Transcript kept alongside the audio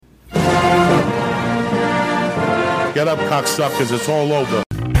Get up, cocksuckers. It's all over.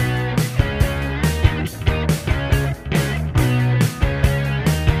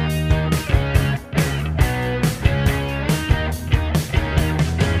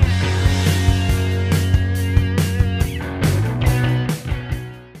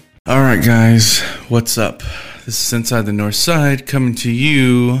 Alright guys, what's up? This is Inside the North Side coming to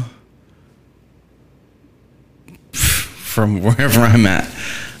you from wherever I'm at.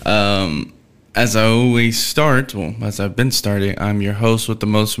 As I always start, as I've been starting, I'm your host with the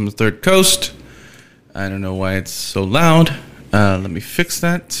most from the Third Coast. I don't know why it's so loud. Let me fix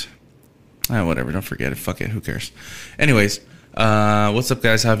that. Whatever, don't forget it. Fuck it, who cares? Anyways, what's up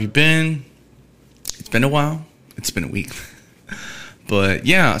guys? How have you been? It's been a while. It's been a week. But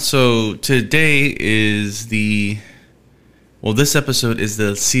yeah, so today is this episode is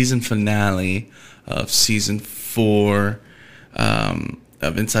the season finale of season 4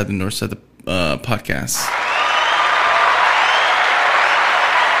 of Inside the North Side podcast.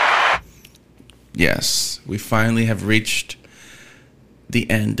 Yes, we finally have reached the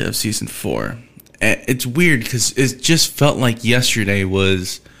end of season 4. It's weird because it just felt like yesterday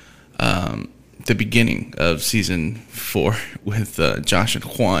was the beginning of season 4 with Josh and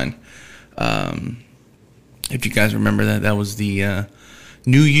Juan. If you guys remember that was the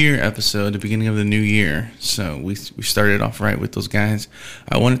New Year episode, the beginning of the new year. So we started off right with those guys.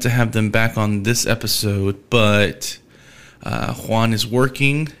 I wanted to have them back on this episode, but Juan is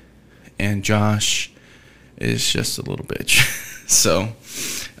working and Josh is just a little bitch. So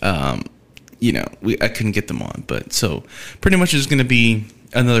I couldn't get them on, but so pretty much it's going to be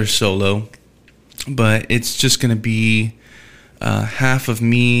another solo. But it's just going to be half of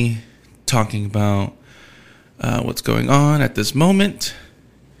me talking about what's going on at this moment.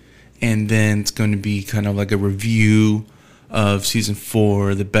 And then it's going to be kind of like a review of season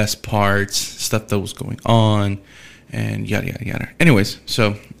 4, the best parts, stuff that was going on, and yada, yada, yada. Anyways,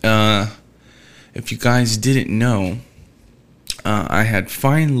 so if you guys didn't know, I had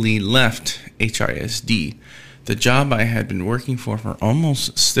finally left HISD. The job I had been working for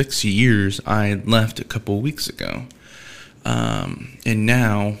almost 6 years, I left a couple weeks ago. And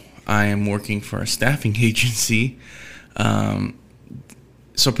now I am working for a staffing agency.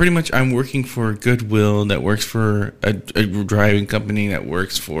 So pretty much I'm working for Goodwill that works for a driving company that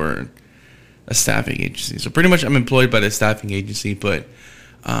works for a staffing agency. So pretty much I'm employed by the staffing agency, but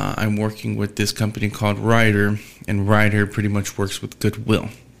I'm working with this company called Ryder, and Ryder pretty much works with Goodwill.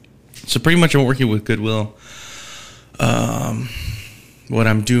 So pretty much I'm working with Goodwill. What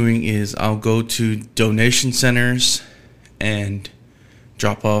I'm doing is I'll go to donation centers and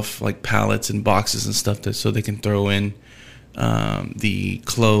drop off like pallets and boxes and stuff so they can throw in the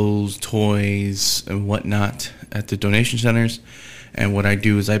clothes, toys, and whatnot at the donation centers. And what I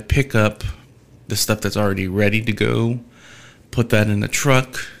do is I pick up the stuff that's already ready to go, put that in the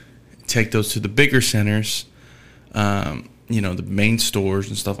truck, take those to the bigger centers, the main stores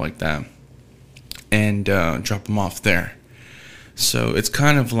and stuff like that, and drop them off there. So it's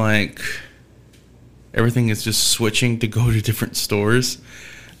kind of like everything is just switching to go to different stores.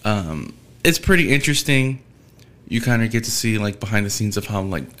 It's pretty interesting. You kind of get to see like behind the scenes of how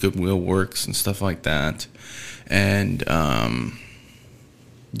like Goodwill works and stuff like that. And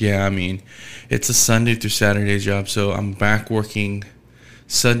it's a Sunday through Saturday job, so I'm back working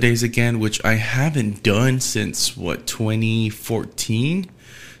Sundays again, which I haven't done since 2014.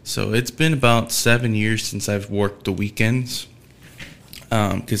 So it's been about 7 years since I've worked the weekends,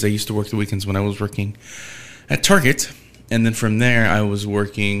 because I used to work the weekends when I was working at Target, and then from there I was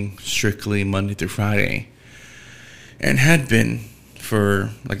working strictly Monday through Friday, and had been for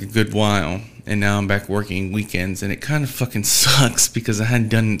like a good while, and now I'm back working weekends, and it kind of fucking sucks because I hadn't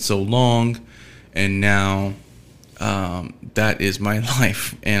done it so long, and now that is my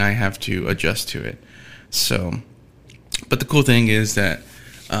life, and I have to adjust to it. So, but the cool thing is that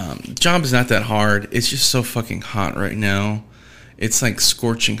the job is not that hard. It's just so fucking hot right now. It's like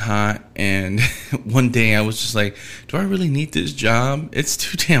scorching hot, and one day I was just like, do I really need this job? It's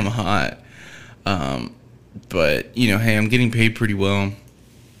too damn hot. But hey, I'm getting paid pretty well,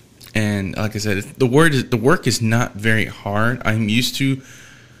 and like I said, the work is not very hard. I'm used to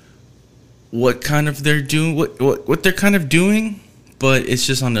what they're doing, what they're kind of doing, but it's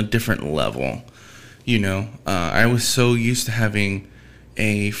just on a different level. I was so used to having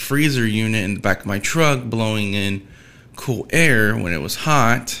a freezer unit in the back of my truck blowing in cool air when it was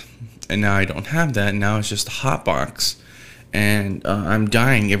hot, and now I don't have that. Now it's just a hot box, and I'm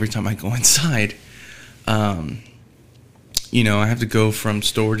dying every time I go inside. I have to go from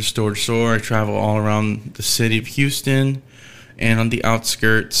store to store to store. I travel all around the city of Houston and on the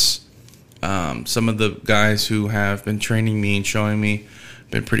outskirts. Some of the guys who have been training me and showing me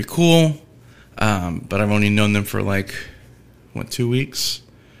been pretty cool, but I've only known them for 2 weeks.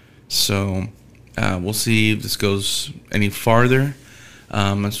 So we'll see if this goes any farther.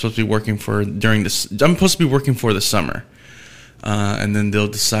 I'm supposed to be working for the summer, and then they'll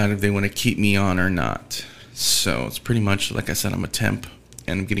decide if they want to keep me on or not. So it's pretty much like I said, I'm a temp,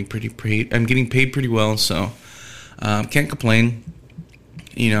 and I'm getting paid pretty well. So can't complain.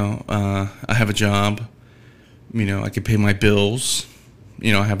 I have a job. I can pay my bills.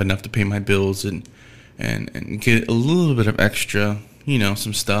 I have enough to pay my bills and get a little bit of extra.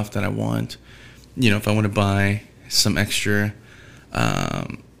 Some stuff that I want. If I want to buy some extra,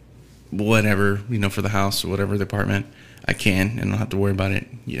 whatever, for the house or whatever, the apartment, I can, and I don't have to worry about it,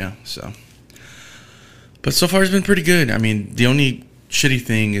 so. But so far it's been pretty good. I mean, the only shitty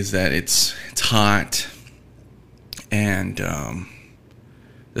thing is that it's hot, and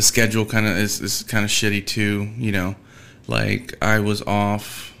the schedule kind of is kind of shitty too, I was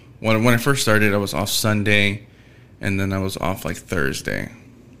off, when I first started, I was off Sunday, and then I was off Thursday.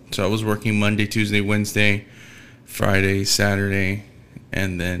 So I was working Monday, Tuesday, Wednesday, Friday, Saturday,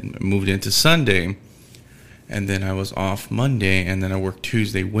 and then moved into Sunday. And then I was off Monday, and then I worked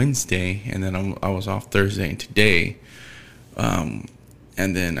Tuesday, Wednesday, and then I was off Thursday and today. And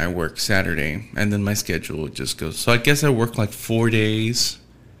then I work Saturday, and then my schedule just goes. So I guess I work 4 days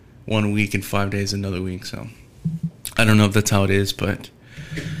one week and 5 days another week. So I don't know if that's how it is, but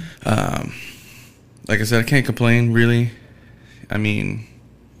like I said, I can't complain, really. I mean,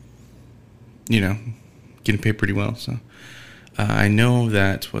 getting paid pretty well. So I know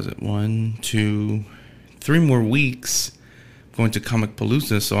that, was it 1, 2, 3 more weeks going to Comic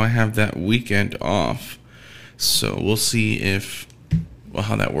Palooza, so I have that weekend off. So we'll see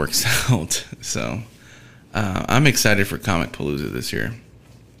how that works out. So I'm excited for Comic Palooza this year.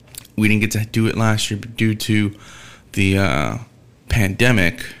 We didn't get to do it last year due to the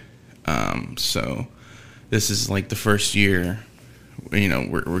pandemic. So this is the first year,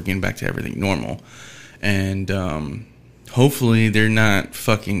 we're getting back to everything normal. And hopefully they're not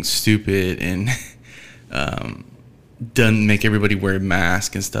fucking stupid and doesn't make everybody wear a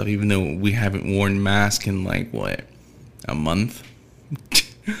mask and stuff, even though we haven't worn masks in a month.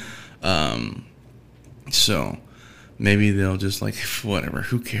 So maybe they'll just whatever,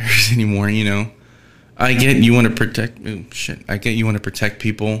 who cares anymore, I get you want to protect. I get you want to protect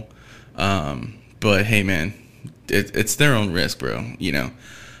people, but hey, man, it's their own risk, bro.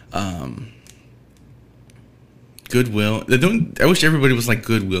 Goodwill. I wish everybody was like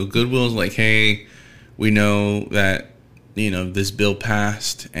Goodwill. Goodwill is hey, we know that this bill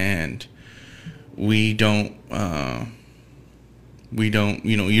passed, and we don't.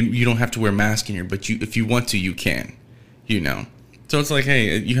 You don't have to wear a mask in here, but if you want to, you can. So it's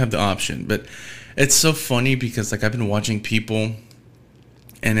hey, you have the option, but. It's so funny because I've been watching people,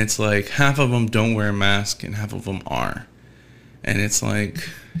 and it's half of them don't wear a mask and half of them are, and it's come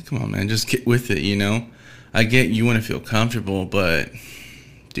on, man, just get with it. I get you want to feel comfortable, but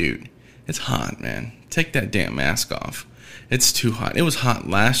dude, it's hot, man. Take that damn mask off. It's too hot. It was hot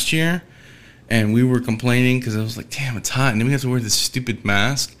last year, and we were complaining because I was damn, it's hot, and then we have to wear this stupid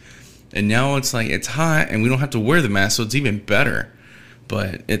mask, and now it's it's hot and we don't have to wear the mask, so it's even better.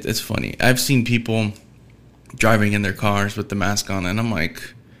 But it's funny. I've seen people driving in their cars with the mask on, and I'm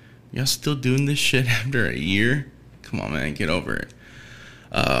y'all still doing this shit after a year? Come on, man, get over it.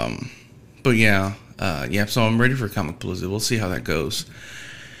 But yeah, so I'm ready for Comic Palooza. We'll see how that goes.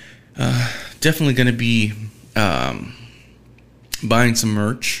 Definitely going to be buying some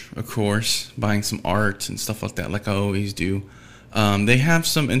merch, of course, buying some art and stuff like that, like I always do. They have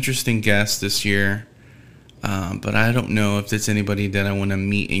some interesting guests this year. But I don't know if there's anybody that I want to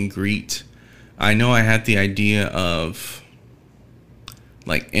meet and greet. I know I had the idea of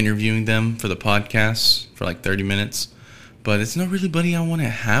interviewing them for the podcast for 30 minutes, but it's not really anybody I want to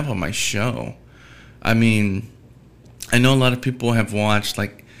have on my show. I mean, I know a lot of people have watched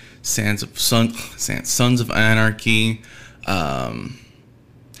Sons of Anarchy, Hellboy,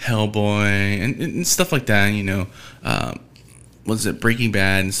 and stuff like that. Was it Breaking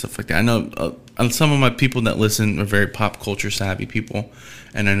Bad and stuff like that? I know some of my people that listen are very pop culture savvy people,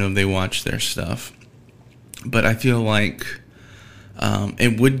 and I know they watch their stuff. But I feel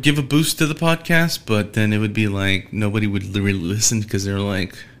it would give a boost to the podcast, but then it would be nobody would really listen because they're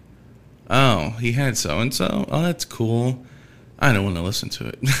oh, he had so and so. Oh, that's cool. I don't want to listen to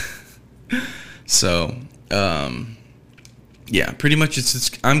it. So, yeah, pretty much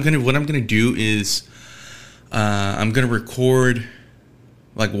what I'm gonna do is. I'm going to record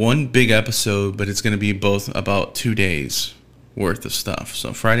one big episode, but it's going to be both about 2 days. worth of stuff.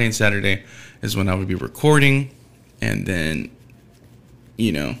 So Friday and Saturday is when I would be recording, and then,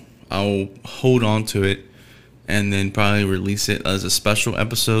 I'll hold on to it and then probably release it as a special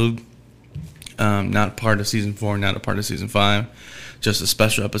episode. Not part of season 4, not a part of season 5, just a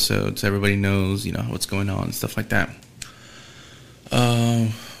special episode so everybody knows, what's going on and stuff like that.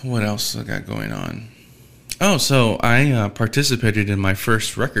 What else I got going on? Oh, so I participated in my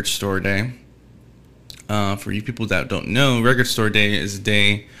first record store day. For you people that don't know, record store day is a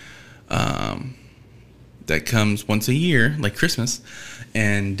day that comes once a year, like Christmas,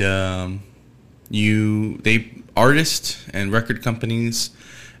 and artists and record companies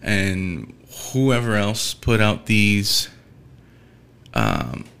and whoever else put out these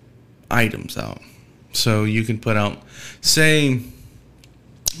items out. So you can put out,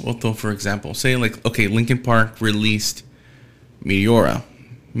 for example, Linkin Park released Meteora,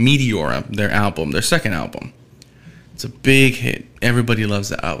 their album, their second album. It's a big hit. Everybody loves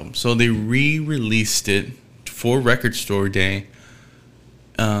the album. So they re-released it for Record Store Day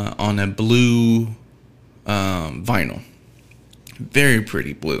on a blue vinyl. Very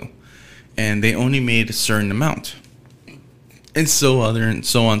pretty blue. And they only made a certain amount. And so on and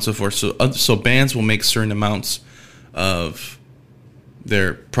so forth. So bands will make certain amounts of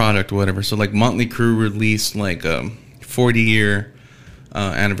their product or whatever. So like Motley Crue released like a 40-year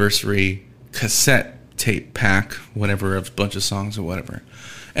anniversary cassette tape pack, whatever, of a bunch of songs or whatever.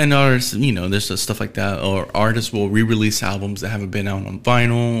 And artists, there's stuff like that. Or artists will re-release albums that haven't been out on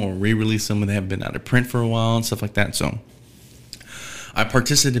vinyl, or re-release them that have been out of print for a while and stuff like that. So I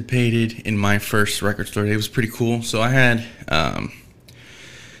participated in my first record store day. It was pretty cool. So I had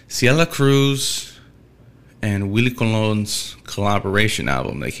Ciela Cruz and Willie Colon's collaboration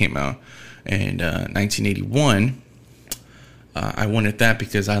album that came out in 1981. I wanted that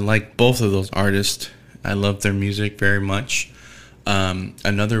because I like both of those artists. I love their music very much.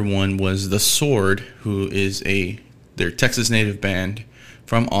 Another one was The Sword, who is their Texas native band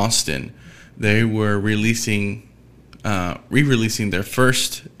from Austin. They were re-releasing their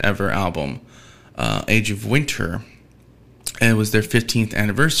first ever album, Age of Winter. And it was their 15th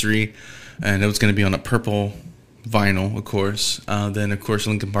anniversary, and it was going to be on a purple vinyl, of course. Then, of course,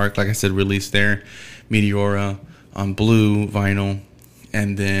 Linkin Park, like I said, released their Meteora on blue vinyl.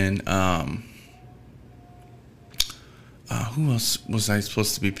 And then who else was I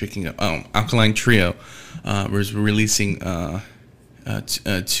supposed to be picking up? Oh, Alkaline Trio was releasing To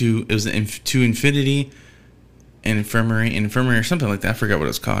Infinity and Infirmary or something like that. I forgot what it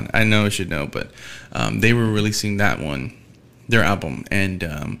was called. I know I should know, but they were releasing that one, their album, and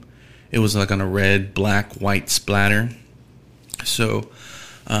it was like on a red, black, white splatter. So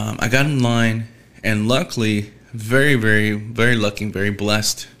I got in line, and luckily, very, very, very lucky, very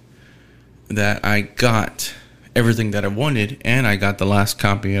blessed that I got everything that I wanted, and I got the last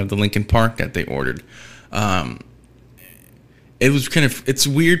copy of the Linkin Park that they ordered. It's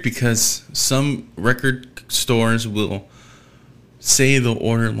weird because some record stores will say they'll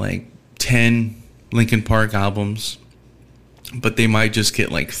order like 10 Linkin Park albums, but they might just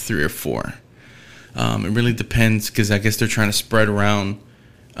get like 3 or 4. It really depends, because I guess they're trying to spread around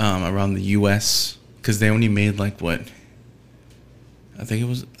the U.S., because they only made like I think it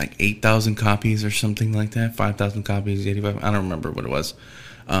was like 8,000 copies or something like that. 5,000 copies, 85. I don't remember what it was.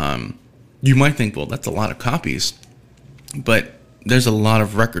 You might think, well, that's a lot of copies, but there's a lot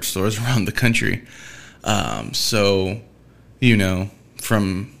of record stores around the country. So,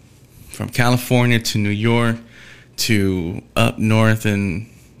 from California to New York to up north in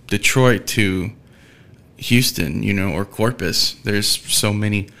Detroit to Houston, or Corpus, there's so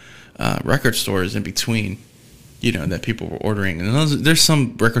many record stores in between, that people were ordering. And there's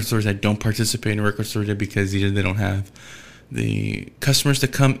some record stores that don't participate in record store day because either they don't have the customers to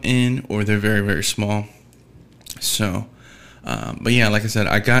come in, or they're very, very small. So, but yeah, like I said,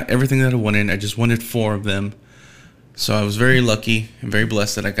 I got everything that I wanted. I just wanted 4 of them. So I was very lucky and very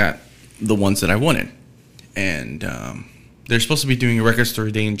blessed that I got the ones that I wanted. And they're supposed to be doing a record store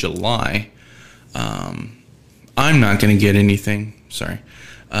day in July. I'm not going to get anything. Sorry.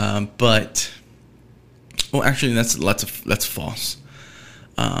 But, well, actually, that's false.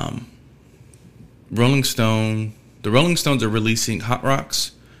 The Rolling Stones are releasing Hot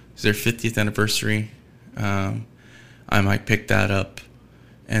Rocks. It's their 50th anniversary. I might pick that up.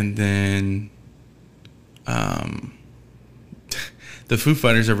 And then the Foo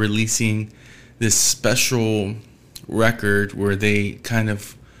Fighters are releasing this special record where they kind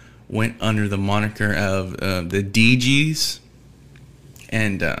of went under the moniker of the DGs.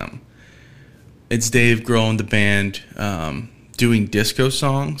 And it's Dave Grohl and the band doing disco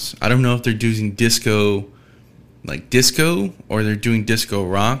songs. I don't know if they're doing disco like disco, or they're doing disco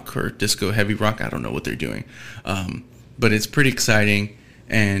rock or disco heavy rock. I don't know what they're doing, but it's pretty exciting.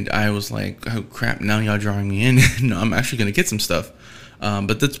 And I was like, oh crap, now y'all drawing me in. No, I'm actually gonna get some stuff.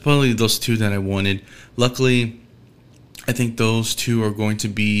 But that's probably those two that I wanted. Luckily, I think those two are going to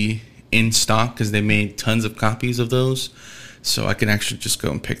be in stock because they made tons of copies of those, so I can actually just go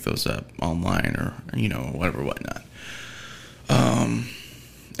and pick those up online or whatnot.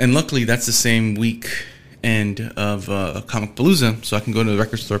 And luckily that's the same weekend of Comic Palooza, so I can go to the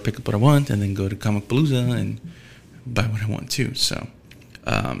record store, pick up what I want, and then go to Comic Palooza and buy what I want too. So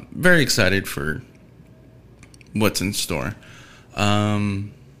very excited for what's in store.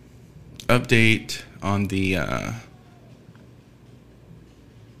 Update on the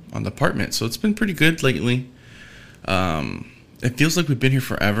apartment. So it's been pretty good lately. It feels like we've been here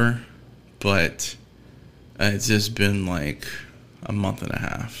forever, but it's just been like a month and a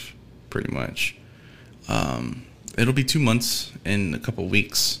half, pretty much. It'll be 2 months in a couple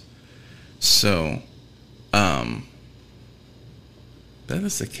weeks. So, that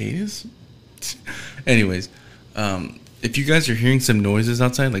is cicadas? Anyways, if you guys are hearing some noises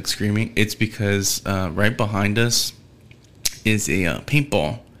outside, like screaming, it's because right behind us is a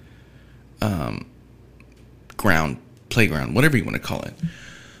paintball playground, whatever you want to call it.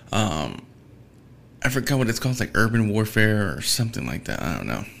 I forgot what it's called. It's like urban warfare or something like that. I don't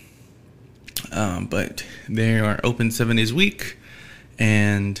know. But they are open 7 days a week,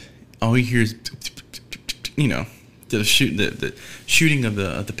 and all you hear is, the shooting of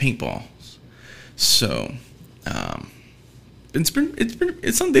the paintballs. So, they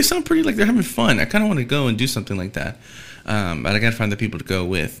sound pretty like they're having fun. I kind of want to go and do something like that. But I gotta find the people to go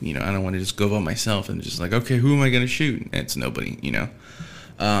with. I don't want to just go by myself and just like, okay, who am I gonna shoot? It's nobody.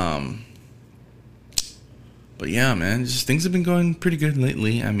 But yeah, man, just things have been going pretty good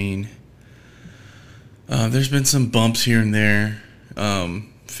lately. I mean, there's been some bumps here and there,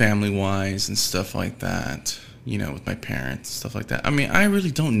 family wise and stuff like that. With my parents, stuff like that. I mean, I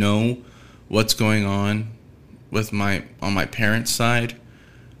really don't know what's going on with on my parents' side.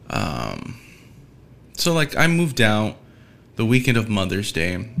 So like I moved out the weekend of Mother's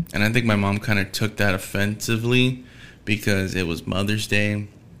Day, and I think my mom kind of took that offensively because it was Mother's Day,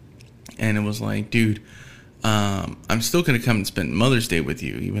 and it was like, dude, I'm still gonna come and spend Mother's Day with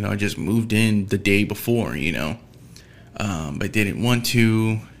you, even though I just moved in the day before, but I didn't want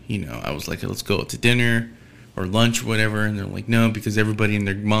to, I was like, let's go out to dinner or lunch or whatever, and they're like, no, because everybody and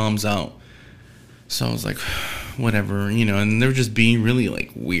their mom's out. So I was like, whatever, and they were just being really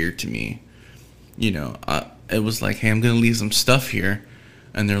like weird to me. It was like, hey, I'm going to leave some stuff here.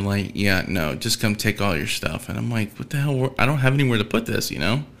 And they're like, yeah, no, just come take all your stuff. And I'm like, what the hell? I don't have anywhere to put this,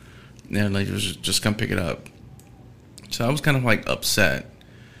 And they're like, just come pick it up. So I was kind of like upset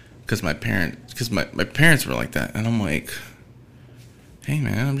because my parents were like that. And I'm like, hey,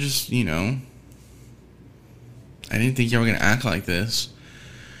 man, I'm just, I didn't think you were going to act like this.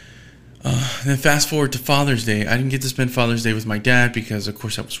 Then fast forward to Father's Day. I didn't get to spend Father's Day with my dad because, of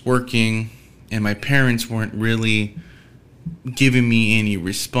course, I was working. And my parents weren't really giving me any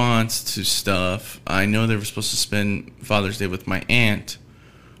response to stuff. I know they were supposed to spend Father's Day with my aunt,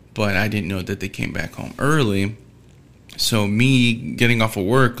 but I didn't know that they came back home early. So me getting off of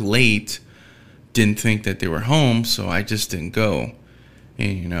work late, didn't think that they were home, so I just didn't go.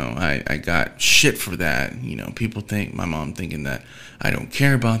 And, I got shit for that. People think, my mom thinking that I don't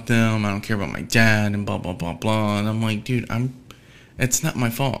care about them, I don't care about my dad, and blah, blah, blah, blah. And I'm like, dude, it's not my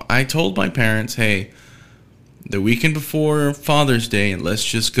fault. I told my parents, hey, the weekend before Father's Day, let's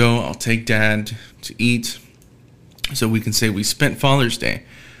just go. I'll take Dad to eat so we can say we spent Father's Day.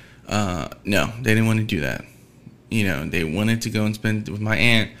 No, they didn't want to do that. They wanted to go and spend it with my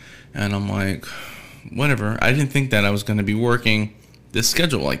aunt. And I'm like, whatever. I didn't think that I was going to be working this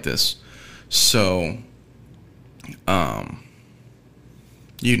schedule like this. So, I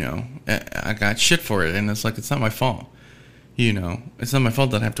got shit for it. And it's like, it's not my fault. It's not my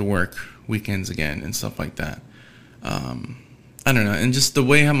fault that I have to work weekends again and stuff like that. I don't know. And just the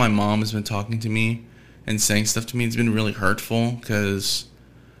way how my mom has been talking to me and saying stuff to me, it's been really hurtful because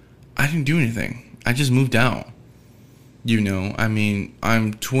I didn't do anything. I just moved out. I mean,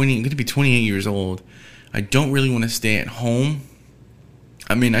 I'm going to be 28 years old. I don't really want to stay at home.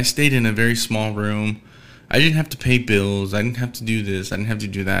 I mean, I stayed in a very small room. I didn't have to pay bills. I didn't have to do this. I didn't have to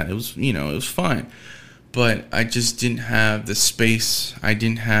do that. It was, it was fine. But I just didn't have the space. I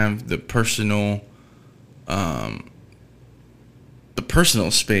didn't have the personal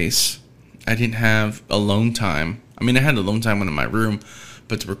space. I didn't have alone time. I mean, I had alone time in my room,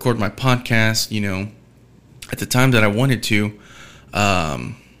 but to record my podcast, at the time that I wanted to,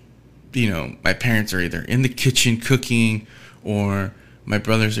 my parents are either in the kitchen cooking, or my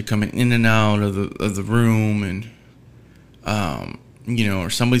brothers are coming in and out of the room, and or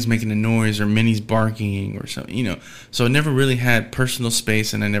somebody's making a noise, or Minnie's barking, or something. So I never really had personal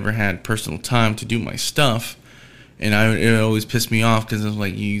space, and I never had personal time to do my stuff. And it always pissed me off, because I was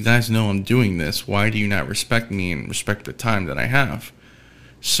like, you guys know I'm doing this. Why do you not respect me and respect the time that I have?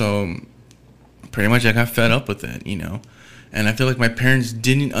 So pretty much I got fed up with it, And I feel like my parents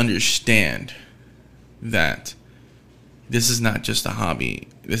didn't understand that this is not just a hobby.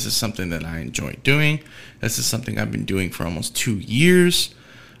 This is something that I enjoy doing. This is something I've been doing for almost 2 years.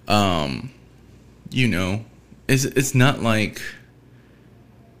 It's not like,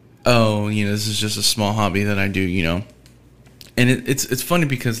 this is just a small hobby that I do, And it's funny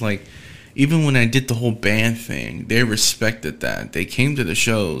because, like, even when I did the whole band thing, they respected that. They came to the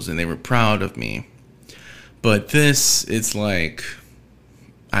shows and they were proud of me. But this, it's like,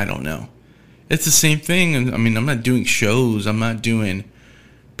 I don't know. It's the same thing. I mean, I'm not doing shows. I'm not doing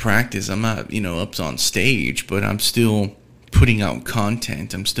practice. I'm not, up on stage. But I'm still putting out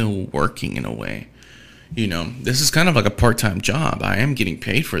content. I'm still working in a way. This is kind of like a part-time job. I am getting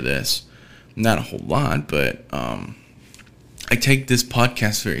paid for this. Not a whole lot, but I take this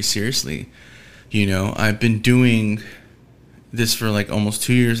podcast very seriously. I've been doing this for like almost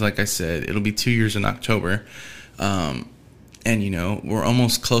 2 years. Like I said, it'll be 2 years in October. And we're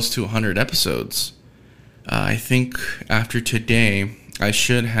almost close to 100 episodes. I think after today, I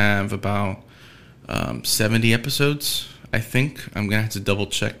should have about 70 episodes. I think I'm gonna have to double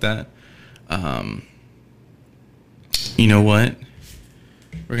check that. You know what?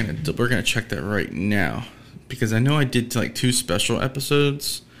 We're gonna check that right now, because I know I did like 2 special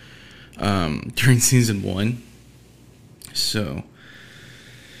episodes during season 1. So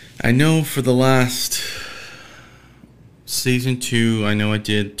I know for the last season 2, I know I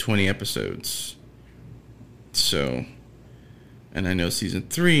did 20 episodes. So, and I know season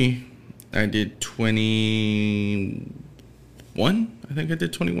 3, I did 21. I think I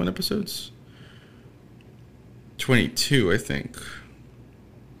did 21 episodes. 22, I think.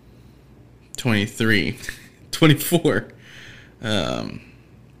 23. 24. So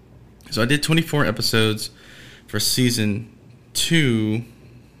I did 24 episodes for season 2.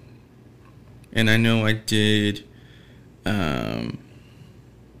 And I know I did 1,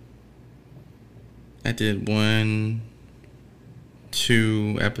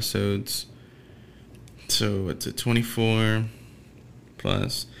 2 episodes. So it's a 24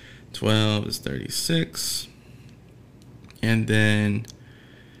 plus 12 is 36. And then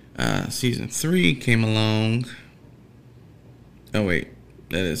season 3 came along. Oh wait,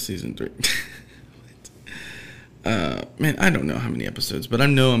 that is season 3. Man, I don't know how many episodes, but I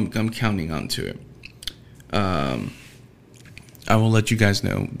know I'm counting on to it. I will let you guys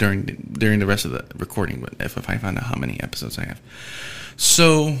know during the rest of the recording, but if I find out how many episodes I have.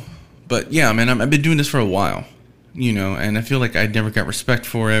 So, but yeah, man, I've been doing this for a while, and I feel like I never got respect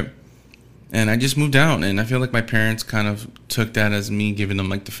for it. And I just moved out, and I feel like my parents kind of took that as me giving them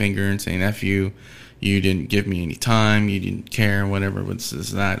like the finger and saying, F you, you didn't give me any time, you didn't care, whatever, what's this,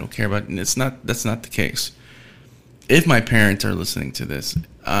 that, I don't care about it. And that's not the case. If my parents are listening to this,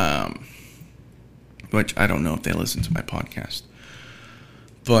 which I don't know if they listen to my podcast,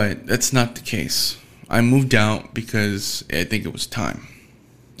 but that's not the case. I moved out because I think it was time.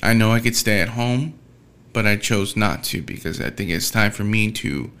 I know I could stay at home, but I chose not to, because I think it's time for me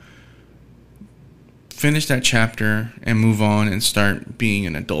to finish that chapter and move on and start being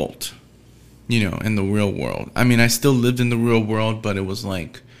an adult, in the real world. I mean, I still lived in the real world, but it was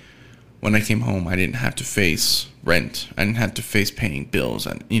like when I came home, I didn't have to face rent. I didn't have to face paying bills,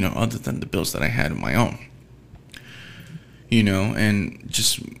 and other than the bills that I had of my own. And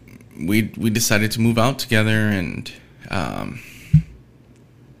just we decided to move out together, and and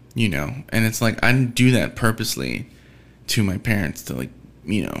it's like I didn't do that purposely to my parents to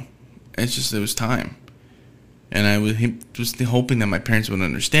it's just, it was time. And I was hoping that my parents would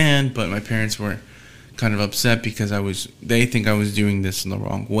understand, but my parents were kind of upset because they think I was doing this in the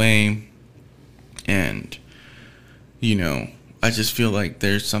wrong way. And, I just feel like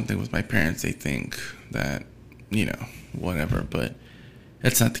there's something with my parents. They think that, whatever, but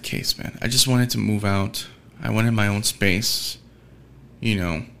that's not the case, man. I just wanted to move out. I wanted my own space.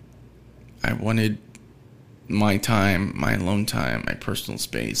 I wanted my time, my alone time, my personal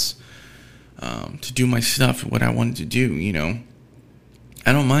space. To do my stuff, what I wanted to do,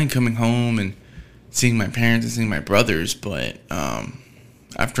 I don't mind coming home and seeing my parents and seeing my brothers, but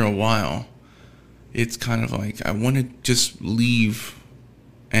after a while, it's kind of like I want to just leave,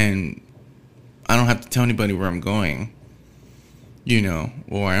 and I don't have to tell anybody where I'm going.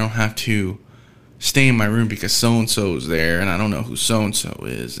 or I don't have to stay in my room because so-and-so is there and I don't know who so-and-so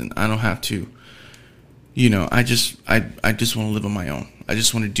is, and I don't have to, I just want to live on my own. I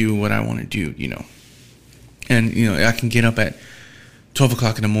just want to do what I want to do, and, I can get up at 12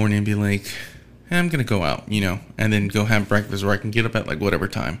 o'clock in the morning and be like, hey, I'm going to go out, and then go have breakfast, or I can get up at like whatever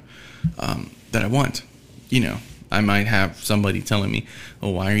time that I want, I might have somebody telling me, oh,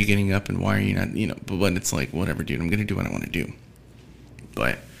 why are you getting up and why are you not, but it's like, whatever, dude, I'm going to do what I want to do.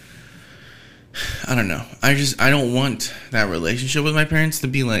 But I don't know. I don't want that relationship with my parents to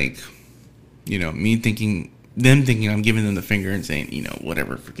be like, me thinking I'm giving them the finger and saying,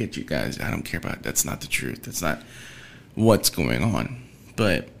 whatever, forget you guys. I don't care about it. That's not the truth. That's not what's going on.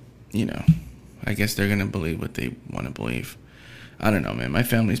 But, I guess they're going to believe what they want to believe. I don't know, man. My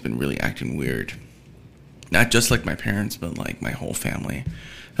family's been really acting weird. Not just like my parents, but like my whole family.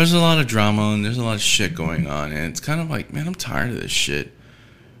 There's a lot of drama and there's a lot of shit going on. And it's kind of like, man, I'm tired of this shit.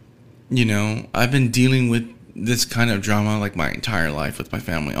 I've been dealing with this kind of drama like my entire life with my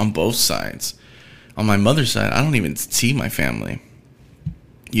family on both sides. On my mother's side, I don't even see my family.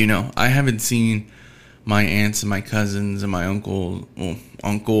 I haven't seen my aunts and my cousins and my uncle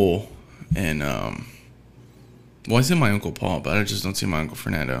and, I see my Uncle Paul, but I just don't see my Uncle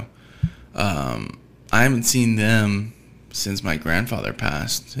Fernando. I haven't seen them since my grandfather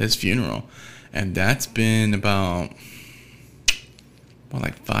passed, his funeral. And that's been about,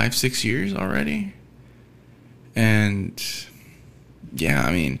 like 5-6 years already? And, yeah,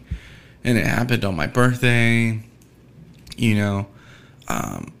 I mean, and it happened on my birthday, none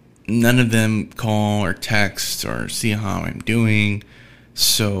of them call or text or see how I'm doing.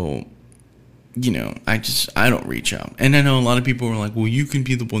 So, I don't reach out. And I know a lot of people were like, well, you can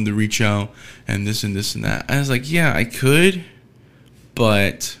be the one to reach out and this and this and that. I was like, yeah, I could,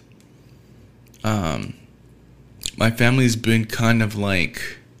 but my family's been kind of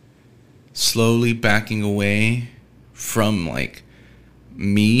like slowly backing away from like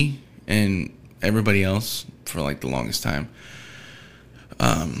me and everybody else for like the longest time.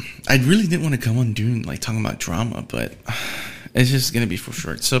 I really didn't want to come on doing like talking about drama, but it's just going to be for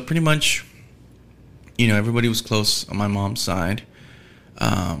short. So pretty much, everybody was close on my mom's side.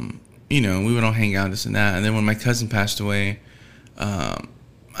 We would all hang out, this and that. And then when my cousin passed away,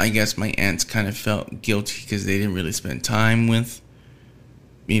 I guess my aunts kind of felt guilty because they didn't really spend time with,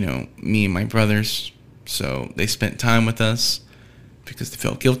 me and my brothers. So they spent time with us because they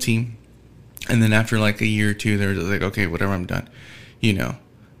felt guilty. And then after like a year or two, they're just like, okay, whatever, I'm done.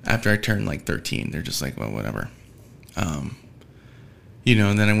 After I turned like 13, they're just like, well, whatever. And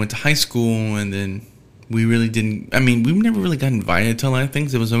then I went to high school, and then we really didn't, we never really got invited to a lot of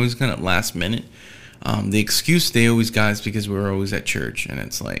things. It was always kind of last minute. The excuse they always got is because we were always at church, and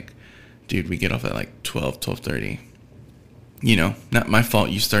it's like, dude, we get off at like 12:30. Not my fault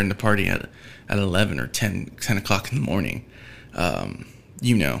you starting to party at 11 or 10 o'clock in the morning.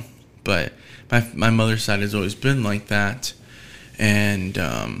 But my mother's side has always been like that. And,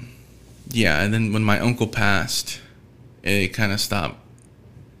 and then when my uncle passed, it kind of stopped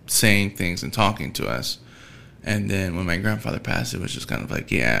saying things and talking to us. And then when my grandfather passed, it was just kind of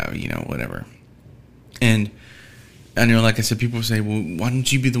like, yeah, whatever. And like I said, people say, well, why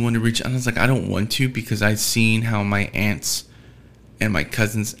don't you be the one to reach out? And I was like, I don't want to, because I've seen how my aunts and my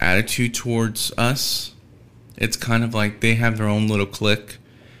cousins' attitude towards us. It's kind of like they have their own little clique,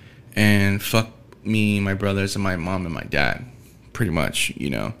 and fuck me, my brothers, and my mom and my dad, pretty much,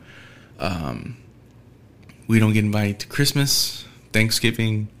 We don't get invited to Christmas,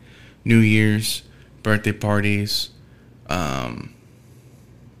 Thanksgiving, New Year's, birthday parties,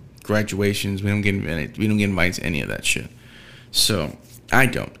 graduations. We don't get invited to any of that shit. So I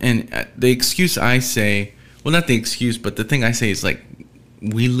don't. And the excuse I say, well, not the excuse, but the thing I say is like,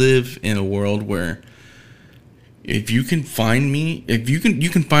 we live in a world where if you can find me, you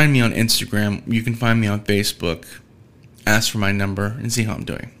can find me on Instagram, you can find me on Facebook, ask for my number and see how I'm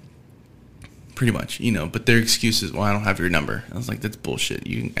doing. Pretty much, but their excuse is, well, I don't have your number. I was like, that's bullshit.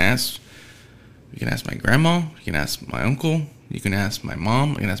 You can ask my grandma, you can ask my uncle, you can ask my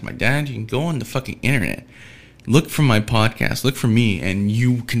mom, you can ask my dad, you can go on the fucking internet, look for my podcast, look for me, and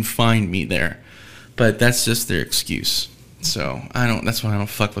you can find me there. But that's just their excuse. So that's why I don't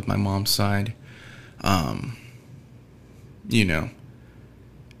fuck with my mom's side.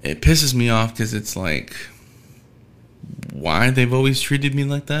 It pisses me off because it's like, why they've always treated me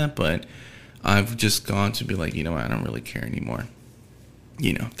like that, but I've just gone to be like, I don't really care anymore.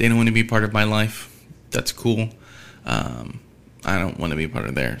 They don't want to be part of my life. That's cool. I don't want to be part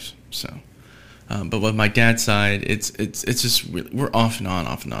of theirs. So, but with my dad's side, it's just really, we're off and on.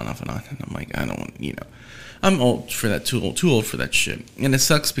 And I'm like, I don't want, I'm old for that, too old for that shit. And it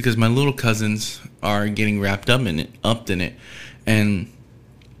sucks because my little cousins are getting wrapped up in it. And,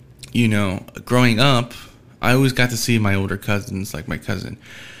 you know, growing up, I always got to see my older cousins, like my cousin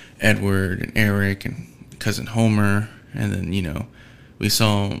Edward and Eric and cousin Homer. And then, you know, we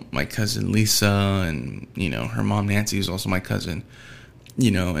saw my cousin Lisa and, you know, her mom Nancy is also my cousin, you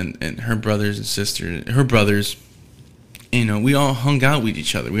know, and her brothers and sisters, her brothers, you know, we all hung out with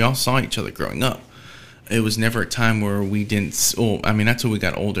each other. We all saw each other growing up. It was never a time where we didn't, not till we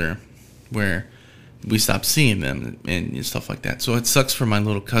got older, where we stopped seeing them and stuff like that. So it sucks for my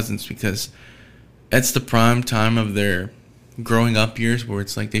little cousins because it's the prime time of their growing up years where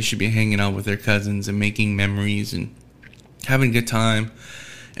it's like they should be hanging out with their cousins and making memories and having a good time,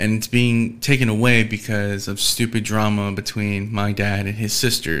 and it's being taken away because of stupid drama between my dad and his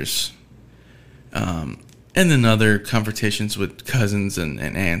sisters, and then other confrontations with cousins and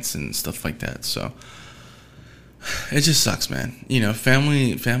aunts and stuff like that. So it just sucks, man. You know,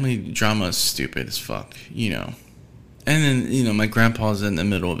 family drama is stupid as fuck, you know. And then, you know, my grandpa's in the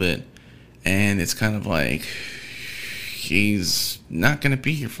middle of it, and it's kind of like he's not gonna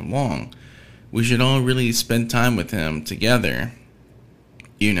be here for long. We should all really spend time with him together,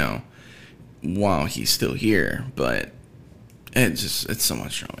 you know, while he's still here. But it's so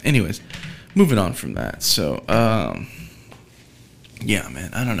much drama. Anyways, moving on from that. So, yeah,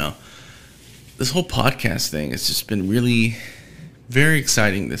 man, I don't know. This whole podcast thing has just been really very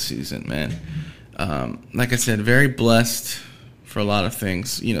exciting this season, man. Like I said, very blessed for a lot of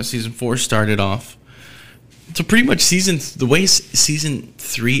things. You know, season 4 started off. So pretty much the way season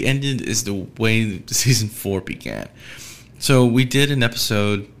 3 ended is the way season 4 began. So we did an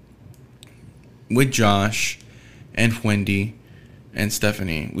episode with Josh and Wendy and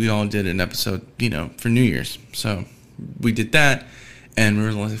Stephanie. We all did an episode, you know, for New Year's. So we did that, and we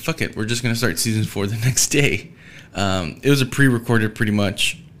were like, fuck it, we're just going to start season 4 the next day. It was a pre-recorded pretty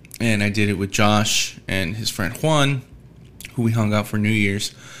much, and I did it with Josh and his friend Juan, who we hung out for New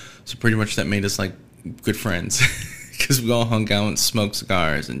Year's. So pretty much that made us like good friends because we all hung out and smoked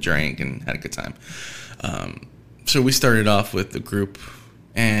cigars and drank and had a good time. So we started off with the group,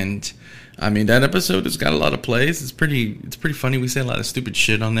 and I mean that episode has got a lot of plays. It's pretty funny. We say a lot of stupid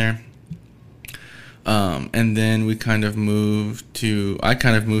shit on there. And then I kind of moved to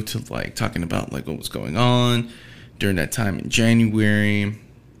like talking about like what was going on during that time in January.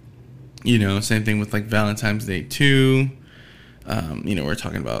 You know, same thing with like Valentine's Day too. You know, we're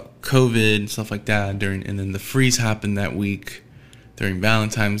talking about COVID and stuff like that and then the freeze happened that week during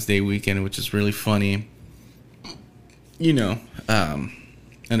Valentine's Day weekend, which is really funny. You know,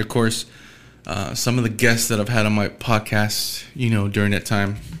 and of course, some of the guests that I've had on my podcast, you know, during that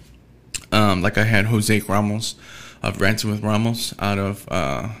time, like I had Jose Ramos of Ranting with Ramos out of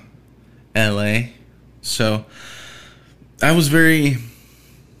LA. So I was very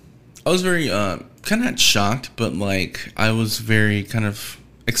kind of not shocked, but like I was very kind of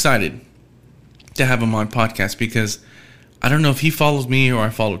excited to have him on podcast because I don't know if he follows me or I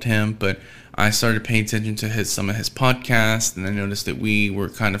followed him, but I started paying attention to some of his podcasts, and I noticed that we were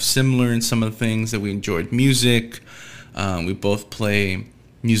kind of similar in some of the things, that we enjoyed music. We both play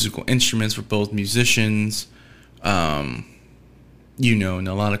musical instruments. We're both musicians, you know, and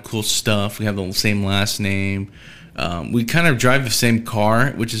a lot of cool stuff. We have the same last name. We kind of drive the same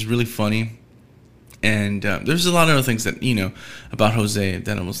car, which is really funny. And there's a lot of other things that, you know, about Jose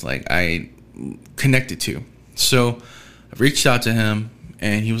that I was like, I connected to. So I reached out to him,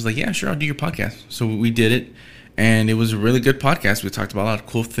 and he was like, yeah, sure, I'll do your podcast. So we did it, and it was a really good podcast. We talked about a lot of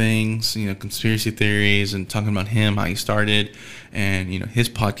cool things, you know, conspiracy theories, and talking about him, how he started, and, you know, his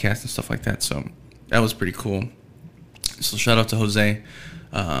podcast and stuff like that. So that was pretty cool. So shout out to Jose.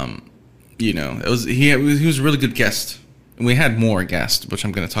 You know, he was a really good guest. And we had more guests, which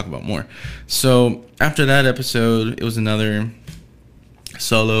I'm going to talk about more. So after that episode, it was another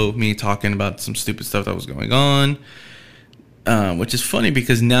solo, me talking about some stupid stuff that was going on, which is funny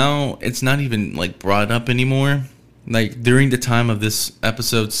because now it's not even like brought up anymore. Like during the time of this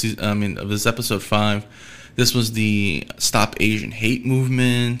episode, of this episode 5, this was the Stop Asian Hate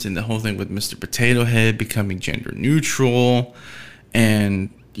movement and the whole thing with Mr. Potato Head becoming gender neutral,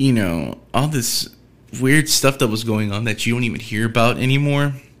 and, you know, all this weird stuff that was going on that you don't even hear about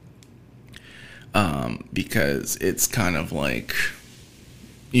anymore, because it's kind of like,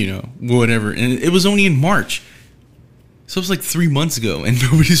 you know, whatever. And it was only in March, so it was like 3 months ago, and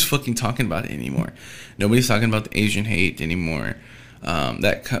nobody's fucking talking about it anymore. Nobody's talking about the Asian hate anymore.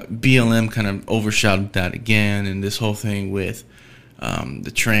 That BLM kind of overshadowed that again, and this whole thing with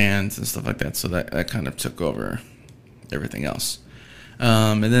the trans and stuff like that. So that kind of took over everything else.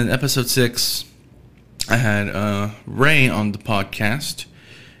 And then episode 6, I had Ray on the podcast,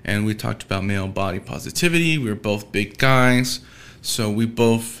 and we talked about male body positivity. We were both big guys, so we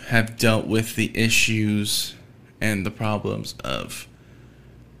both have dealt with the issues and the problems of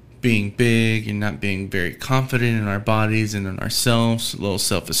being big and not being very confident in our bodies and in ourselves, low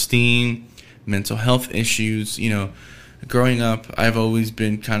self-esteem, mental health issues. Growing up, I've always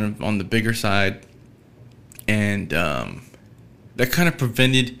been kind of on the bigger side, and that kind of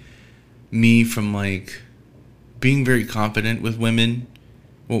prevented me from like being very confident with women,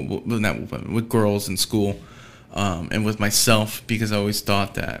 well, not with women, with girls in school, and with myself, because I always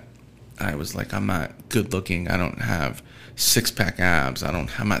thought that I was like, I'm not good looking, I don't have six-pack abs, I'm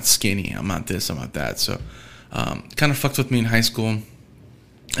not skinny, I'm not this, I'm not that. So kind of fucked with me in high school.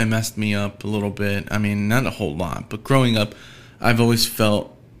 It messed me up a little bit. I mean, not a whole lot, but growing up, I've always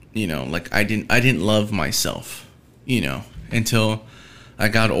felt, like I didn't love myself, until I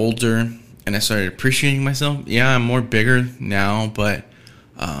got older and I started appreciating myself. Yeah, I'm more bigger now, but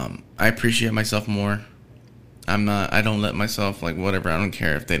I appreciate myself more. I don't let myself, like, whatever, I don't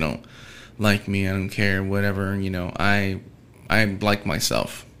care if they don't like me, I don't care, whatever, I like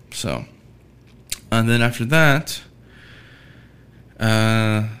myself. So, and then after that,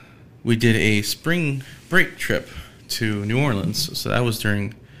 we did a spring break trip to New Orleans. So that was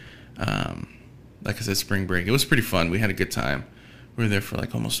during, like I said, spring break. It was pretty fun. We had a good time. We were there for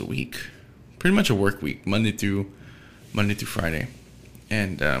like almost a week, pretty much a work week, Monday through Friday,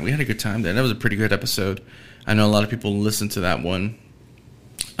 and we had a good time there. That was a pretty good episode. I know a lot of people listened to that one.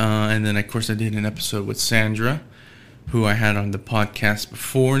 And then, of course, I did an episode with Sandra, who I had on the podcast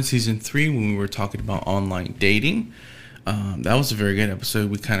before in season 3 when we were talking about online dating. That was a very good episode.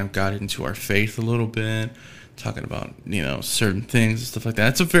 We kind of got into our faith a little bit, talking about, certain things and stuff like that.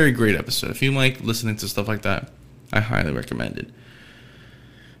 It's a very great episode. If you like listening to stuff like that, I highly recommend it.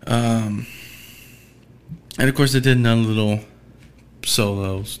 And, of course, I did another little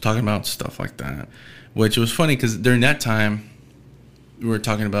solos talking about stuff like that, which was funny because during that time, we were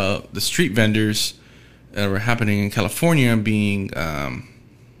talking about the street vendors that were happening in California being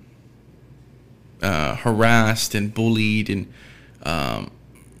harassed and bullied and,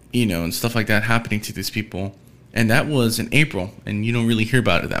 and stuff like that happening to these people. And that was in April, and you don't really hear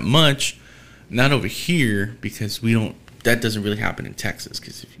about it that much. Not over here, because that doesn't really happen in Texas,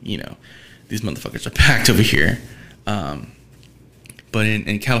 because, these motherfuckers are packed over here. But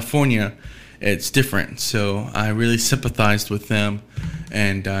in California, it's different. So I really sympathized with them,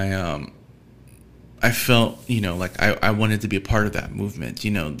 and I felt, like I wanted to be a part of that movement,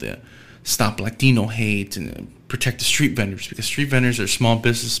 the Stop Latino Hate and protect the street vendors, because street vendors are small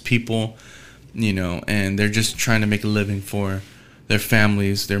business people, and they're just trying to make a living for their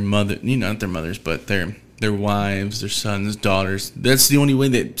families, their mother, not their mothers, but their wives, their sons, daughters. That's the only way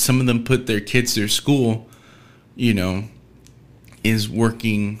that some of them put their kids through school, is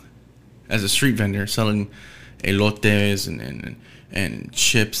working as a street vendor, selling elotes and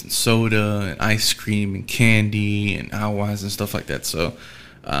chips and soda and ice cream and candy and aguas and stuff like that. So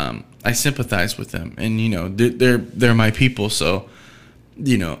I sympathize with them, and they're my people. So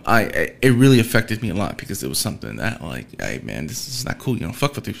it really affected me a lot, because it was something that, like, hey man, this is not cool.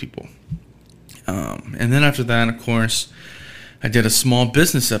 Fuck with these people. And then after that, of course, I did a small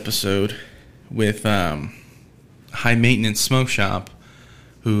business episode with High Maintenance Smoke Shop,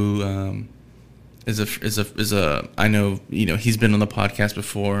 who is a I know, he's been on the podcast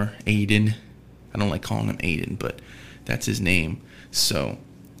before, Aiden. I don't like calling him Aiden, but that's his name. So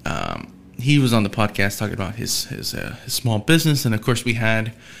he was on the podcast talking about his small business, and of course we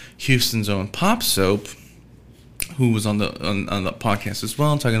had Houston's own Pop Soap, who was on the podcast as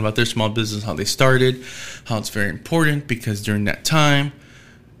well, talking about their small business, how they started, how it's very important, because during that time,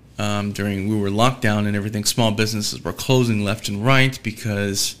 we were locked down and everything, small businesses were closing left and right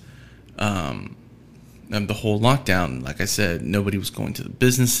because the whole lockdown. Like I said, nobody was going to the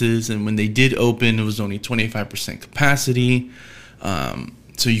businesses, and when they did open, it was only 25% capacity.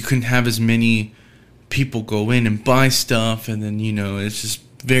 So you couldn't have as many people go in and buy stuff, and then, it's just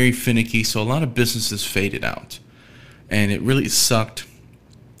very finicky. So a lot of businesses faded out, and it really sucked.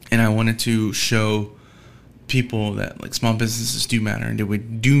 And I wanted to show people that, like, small businesses do matter, and that we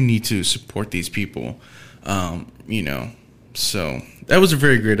do need to support these people. So that was a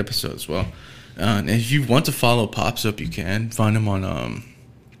very great episode as well. And if you want to follow Pops Up, you can find them on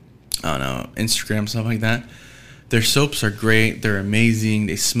Instagram, stuff like that. Their soaps are great. They're amazing.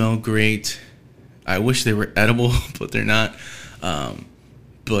 They smell great. I wish they were edible, but they're not.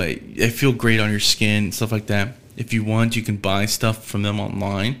 But they feel great on your skin, stuff like that. If you want, you can buy stuff from them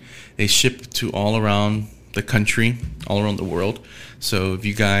online. They ship to all around the country, all around the world. So if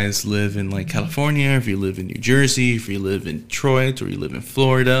you guys live in like California, if you live in New Jersey, if you live in Detroit, or you live in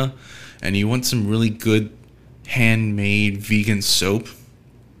Florida, and you want some really good handmade vegan soap,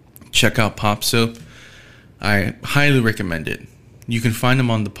 check out Pop Soap. I highly recommend it. You can find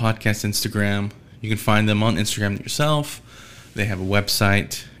them on the podcast Instagram. You can find them on Instagram yourself. They have a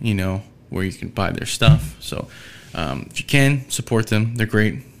website, where you can buy their stuff. So if you can, support them. They're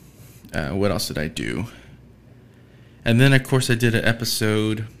great. What else did I do? And then, of course, I did an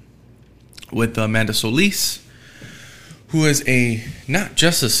episode with Amanda Solis, who is not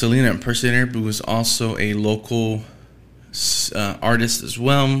just a Selena impersonator, but was also a local artist as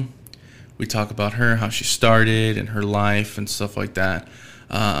well. We talk about her, how she started, and her life and stuff like that.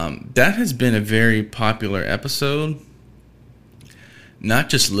 That has been a very popular episode. Not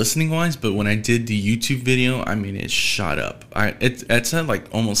just listening-wise, but when I did the YouTube video, it shot up. It's at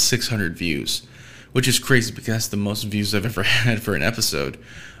like almost 600 views, which is crazy because that's the most views I've ever had for an episode.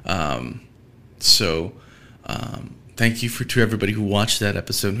 Thank you to everybody who watched that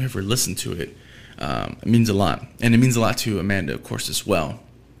episode and whoever listened to it. It means a lot. And it means a lot to Amanda, of course, as well.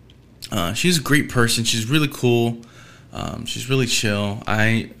 She's a great person. She's really cool. She's really chill.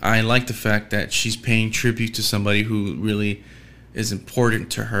 I like the fact that she's paying tribute to somebody who really is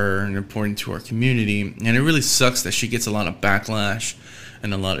important to her and important to our community. And it really sucks that she gets a lot of backlash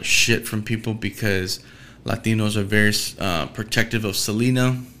and a lot of shit from people because Latinos are very protective of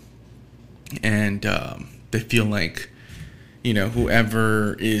Selena. And they feel like,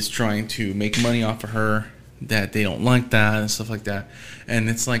 whoever is trying to make money off of her, that they don't like that and stuff like that. And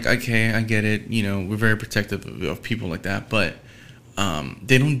it's like, okay, I get it. We're very protective of people like that. But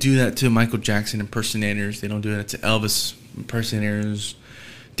they don't do that to Michael Jackson impersonators. They don't do that to Elvis impersonators,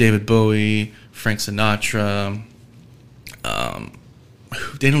 David Bowie, Frank Sinatra.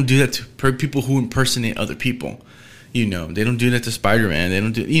 They don't do that to people who impersonate other people. They don't do that to Spider-Man. They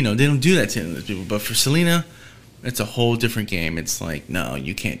don't do that to other people. But for Selena, it's a whole different game. It's like, no,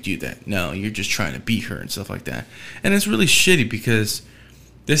 you can't do that. No, you're just trying to beat her and stuff like that. And it's really shitty because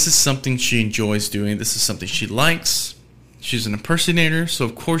this is something she enjoys doing. This is something she likes. She's an impersonator, so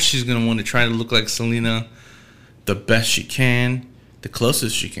of course she's going to want to try to look like Selena the best she can, the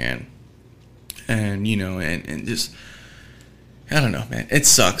closest she can. And, and just, I don't know, man. It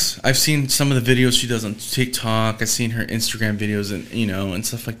sucks. I've seen some of the videos she does on TikTok. I've seen her Instagram videos and, and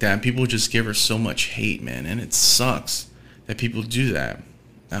stuff like that. People just give her so much hate, man. And it sucks that people do that.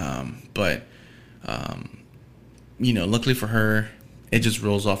 But luckily for her, it just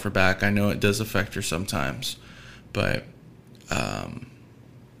rolls off her back. I know it does affect her sometimes. But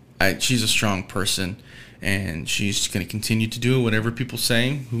she's a strong person. And she's going to continue to do whatever people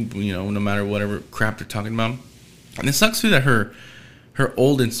say, no matter whatever crap they're talking about. And it sucks too that her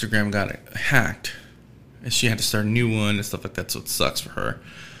old Instagram got hacked. And she had to start a new one and stuff like that, so it sucks for her.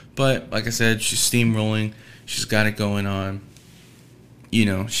 But like I said, she's steamrolling. She's got it going on.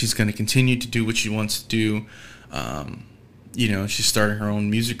 She's going to continue to do what she wants to do. She started her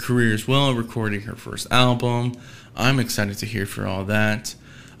own music career as well, recording her first album. I'm excited to hear for all that.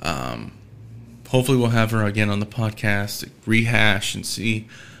 Hopefully we'll have her again on the podcast to rehash and see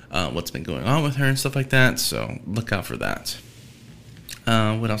what's been going on with her and stuff like that. So look out for that.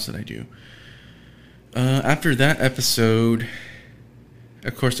 What else did I do? After that episode,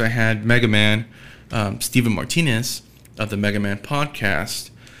 of course, I had Mega Man, Steven Martinez of the Mega Man podcast.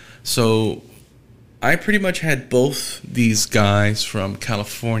 So I pretty much had both these guys from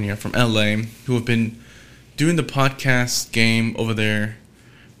California, from LA, who have been doing the podcast game over there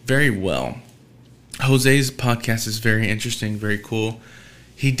very well. Jose's podcast is very interesting, very cool.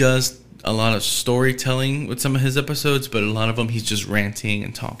 He does a lot of storytelling with some of his episodes, but a lot of them he's just ranting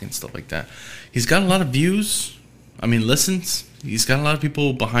and talking, stuff like that. He's got a lot of views. Listens. He's got a lot of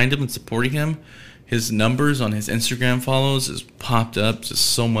people behind him and supporting him. His numbers on his Instagram follows has popped up just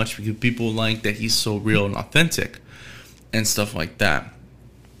so much because people like that he's so real and authentic and stuff like that.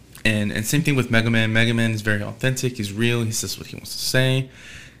 And same thing with Mega Man. Mega Man is very authentic. He's real. He says what he wants to say.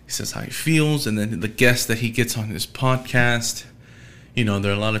 He says how he feels. And then the guests that he gets on his podcast, there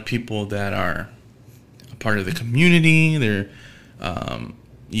are a lot of people that are a part of the community. They're,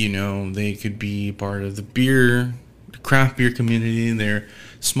 they could be part of the craft beer community. They're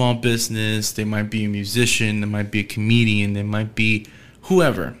small business. They might be a musician. They might be a comedian. They might be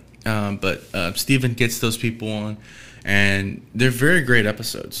whoever. But Steven gets those people on, and they're very great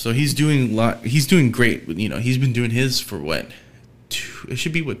episodes. So he's doing He's doing great. He's been doing his for what? It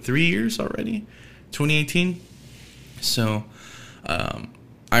should be 3 years already, 2018. So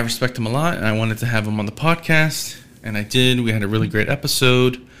I respect him a lot, and I wanted to have him on the podcast, and I did. We had a really great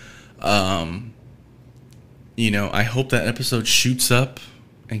episode. I hope that episode shoots up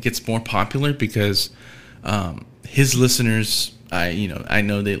and gets more popular because his listeners, I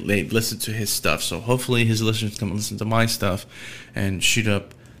know they listen to his stuff. So hopefully his listeners come listen to my stuff and shoot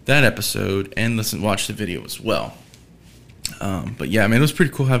up that episode and watch the video as well. But yeah, it was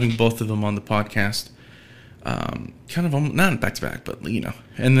pretty cool having both of them on the podcast. Kind of not back to back, but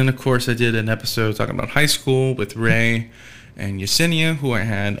and then of course I did an episode talking about high school with Ray and Yesenia, who I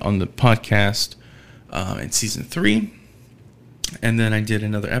had on the podcast in season 3, and then I did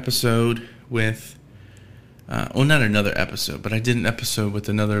another episode with not another episode, but I did an episode with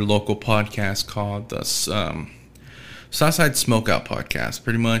another local podcast called the Southside Smokeout Podcast.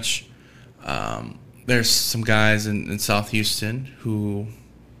 Pretty much, there's some guys in South Houston who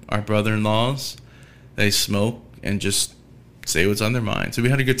are brother-in-laws. They smoke and just say what's on their mind. So we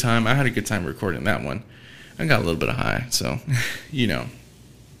had a good time. I had a good time recording that one. I got a little bit of high, so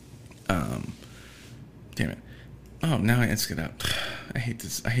damn it. Oh, now it's get up. I hate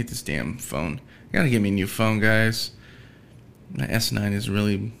this damn phone. I gotta get me a new phone, guys. My S9 is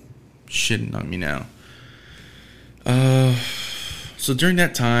really shitting on me now. So during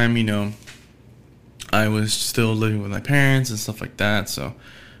that time, I was still living with my parents and stuff like that. So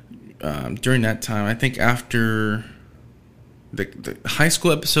during that time, I think after the high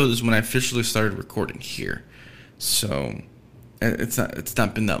school episode is when I officially started recording here. So it's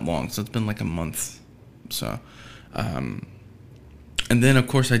not been that long. So it's been like a month. So, and then of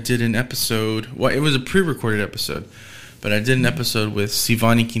course I did an episode. Well, it was a pre-recorded episode, but I did an episode with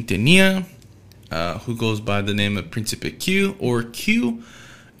Sivani Quintanilla, who goes by the name of Principe Q or Q,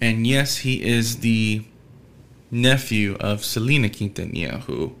 and yes, he is the nephew of Selena Quintanilla,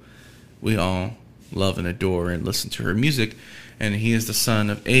 who we all love and adore and listen to her music, and he is the son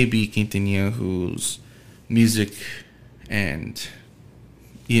of A.B. Quintanilla, whose music and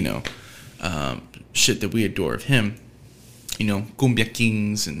shit that we adore of him, Cumbia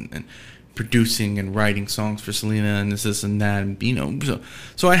Kings and producing and writing songs for Selena and this and that, and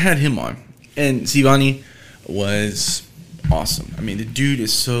so I had him on, and Sivani was awesome. The dude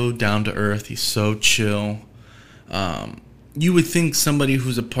is so down to earth. He's so chill. You would think somebody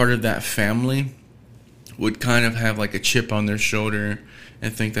who's a part of that family would kind of have like a chip on their shoulder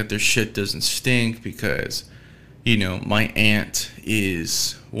and think that their shit doesn't stink because, my aunt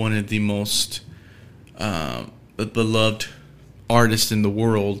is one of the most beloved artists in the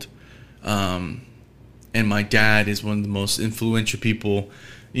world, and my dad is one of the most influential people,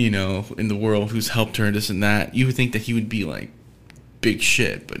 in the world, who's helped her, this and that. You would think that he would be like big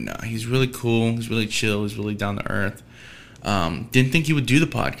shit, but no, he's really cool. He's really chill. He's really down to earth. Didn't think he would do the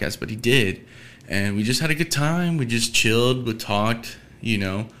podcast, but he did. And we just had a good time. We just chilled. We talked,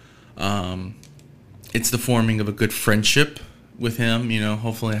 It's the forming of a good friendship with him.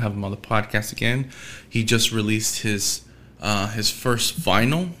 Hopefully I have him on the podcast again. He just released his first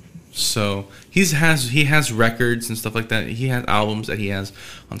vinyl. So he has records and stuff like that. He has albums that he has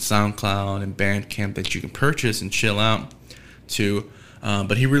on SoundCloud and Bandcamp that you can purchase and chill out to.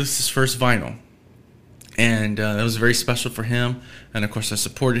 But he released his first vinyl. And that was very special for him. And, of course, I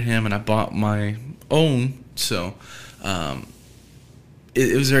supported him, and I bought my own. So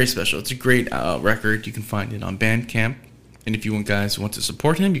it was very special. It's a great record. You can find it on Bandcamp. And if you guys want to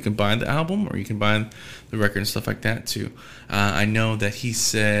support him, you can buy the album or you can buy the record and stuff like that, too. I know that he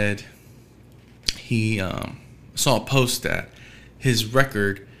said he saw a post that his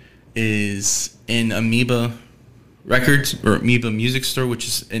record is in Amoeba Records or Amoeba Music Store, which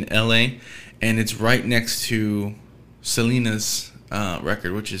is in L.A., and it's right next to Selena's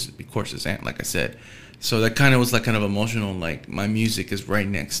record, which is, of course, his aunt, like I said. So that kind of was like kind of emotional. Like, my music is right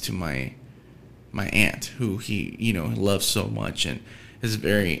next to my aunt, who he, loves so much and is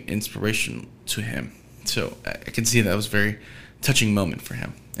very inspirational to him. So I can see that was a very touching moment for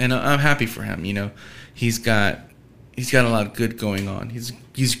him. And I'm happy for him. He's got a lot of good going on.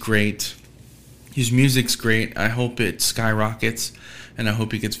 He's great. His music's great. I hope it skyrockets. And I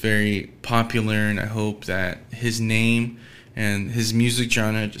hope he gets very popular, and I hope that his name and his music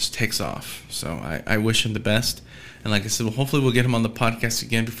genre just takes off. So I wish him the best. And like I said, hopefully we'll get him on the podcast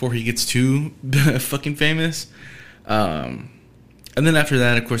again before he gets too fucking famous. And then after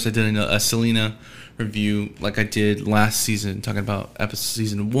that, of course, I did a Selena review like I did last season, talking about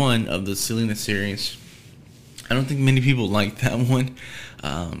season 1 of the Selena series. I don't think many people liked that one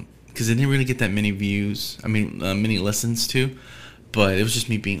because it didn't really get that many views. Many listens to. But it was just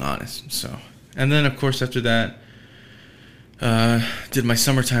me being honest. So, and then of course after that, did my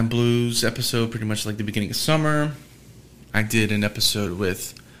Summertime Blues episode, pretty much like the beginning of summer. I did an episode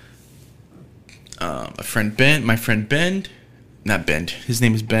with my friend Ben, not Ben. His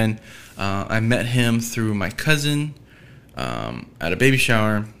name is Ben. I met him through my cousin at a baby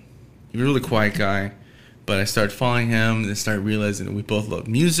shower. He's a really quiet guy, but I started following him and started realizing that we both love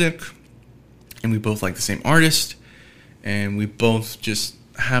music and we both like the same artist and we both just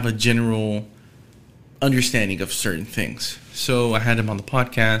have a general understanding of certain things. So I had him on the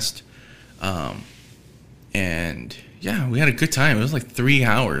podcast, and yeah, we had a good time. It was like 3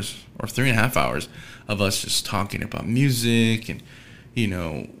 hours or 3.5 hours of us just talking about music and, you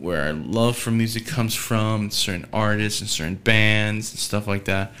know, where our love for music comes from, certain artists and certain bands and stuff like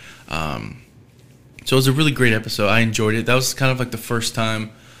that. So it was a really great episode. I enjoyed it. That was kind of like the first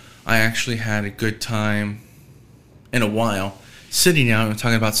time I actually had a good time in a while sitting down and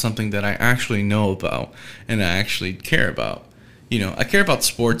talking about something that I actually know about and I actually care about. You know, I care about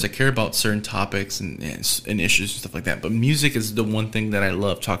sports. I care about certain topics and issues and stuff like that. But music is the one thing that I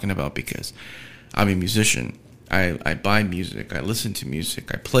love talking about because I'm a musician. I buy music. I listen to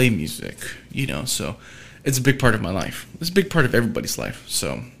music. I play music. You know, so it's a big part of my life. It's a big part of everybody's life.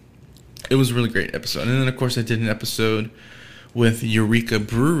 So it was a really great episode. And then, of course, I did an episode with Eureka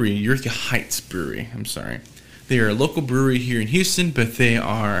Heights Brewery. I'm sorry. They are a local brewery here in Houston, but they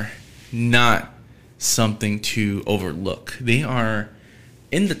are not something to overlook. They are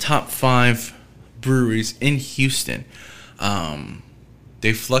in the top 5 breweries in Houston.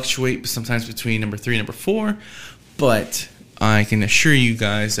 They fluctuate sometimes between number 3 and number 4, but I can assure you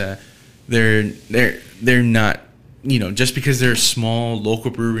guys that they're not, you know, just because they're a small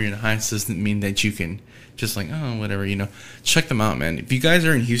local brewery in Heights doesn't mean that you can just like, oh, whatever, you know. Check them out, man. If you guys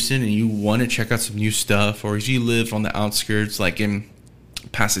are in Houston and you want to check out some new stuff, or if you live on the outskirts like in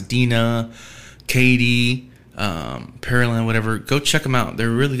Pasadena, Katy, Pearland, whatever, go check them out.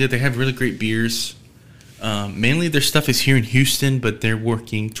 They're really good. They have really great beers. Mainly their stuff is here in Houston, but they're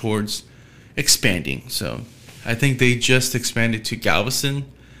working towards expanding. So I think they just expanded to Galveston,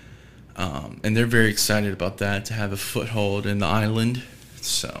 and they're very excited about that, to have a foothold in the island.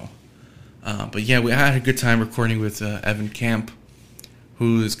 So, but yeah, we had a good time recording with Evan Camp,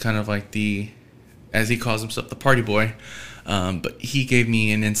 who is kind of like as he calls himself, the party boy. But he gave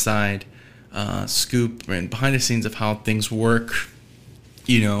me an inside scoop and behind the scenes of how things work.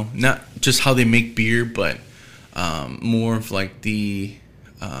 You know, not just how they make beer, but more of like the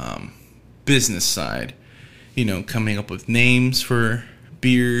business side. You know, coming up with names for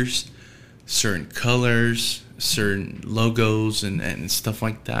beers, certain colors, certain logos, and stuff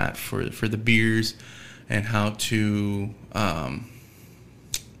like that for the beers, and how to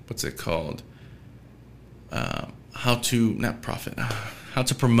what's it called? How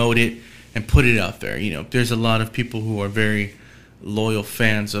to promote it and put it out there. You know, there's a lot of people who are very loyal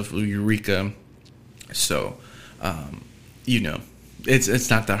fans of Eureka, so you know, it's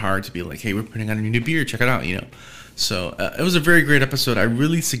not that hard to be like, hey, we're putting out a new beer, check it out, you know. So it was a very great episode. I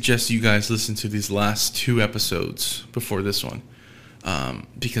really suggest you guys listen to these last 2 episodes before this one,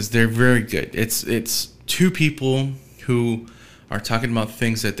 because they're very good. It's 2 people who are talking about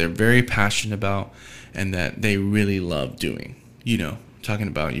things that they're very passionate about and that they really love doing. You know, talking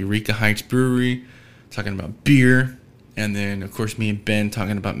about Eureka Heights Brewery, talking about beer, and then, of course, me and Ben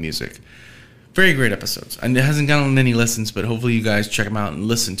talking about music. Very great episodes. And it hasn't gotten many listens, but hopefully you guys check them out and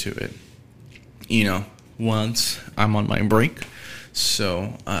listen to it, you know, once I'm on my break.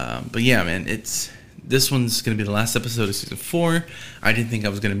 So, but yeah, man, this one's going to be the last episode of season 4. I didn't think I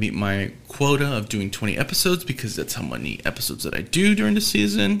was going to meet my quota of doing 20 episodes because that's how many episodes that I do during the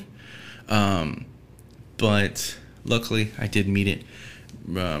season. But luckily I did meet it,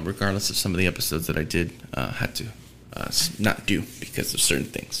 regardless of some of the episodes that I did had to not do because of certain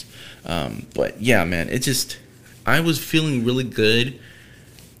things. But yeah, man, I was feeling really good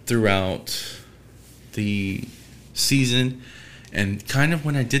throughout the season, and kind of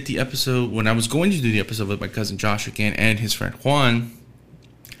when I did the episode, when I was going to do the episode with my cousin Josh again and his friend Juan,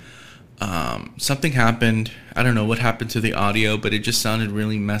 something happened. I don't know what happened to the audio, but it just sounded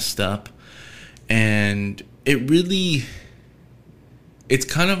really messed up, and it's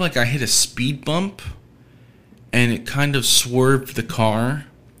kind of like I hit a speed bump and it kind of swerved the car.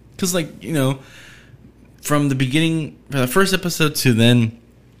 Because, like, you know, from the beginning, from the first episode to then,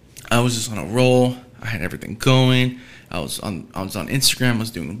 I was just on a roll. I had everything going. I was on Instagram. I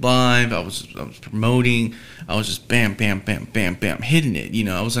was doing live. I was promoting. I was just bam, bam, bam, bam, bam, hitting it. You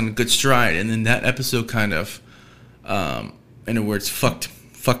know, I was on a good stride. And then that episode kind of, in other words, fucked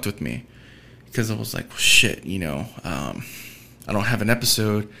with me. Because I was like, well, shit, you know, I don't have an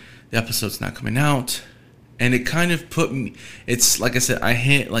episode. The episode's not coming out. And it kind of put me, it's like I said, I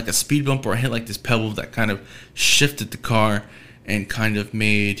hit like a speed bump, or I hit like this pebble that kind of shifted the car and kind of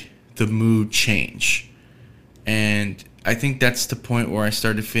made the mood change. And I think that's the point where I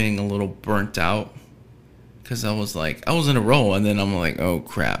started feeling a little burnt out, because I was in a row, and then I'm like, oh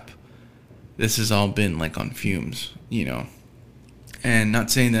crap, this has all been like on fumes, And not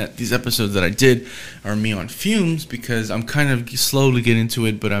saying that these episodes that I did are me on fumes, because I'm kind of slowly getting into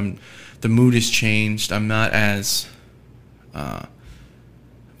it, but the mood has changed. I'm not as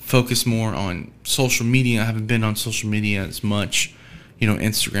focused more on social media. I haven't been on social media as much,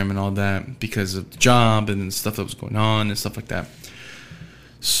 Instagram and all that, because of the job and the stuff that was going on and stuff like that.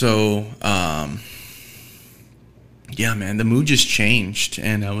 So, yeah, man, the mood just changed,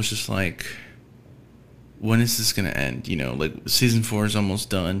 and I was just like, when is this going to end? Like, season 4 is almost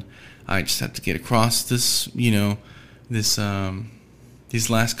done. I just have to get across this, these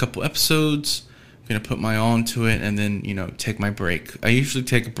last couple episodes. I'm going to put my all into it, and then, take my break. I usually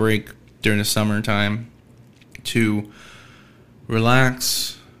take a break during the summertime to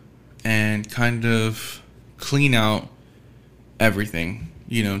relax and kind of clean out everything.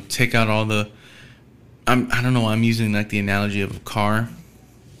 Take out all the... I don't know, I'm using like the analogy of a car.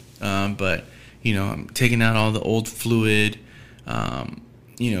 But, I'm taking out all the old fluid,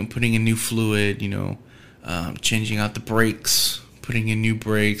 putting in new fluid, changing out the brakes, putting in new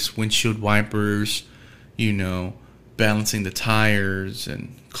brakes, windshield wipers, balancing the tires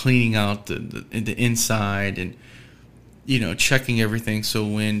and cleaning out the inside, and, checking everything. So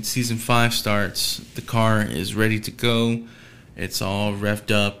when season 5 starts, the car is ready to go. It's all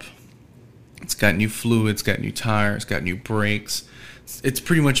revved up. It's got new fluid, it's got new tires, got new brakes. It's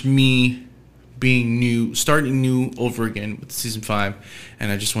pretty much me being new, starting new over again with season 5,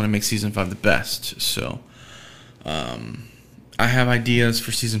 and I just want to make season 5 the best. So, I have ideas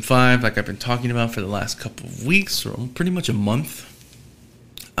for season 5, like I've been talking about for the last couple of weeks, or pretty much a month.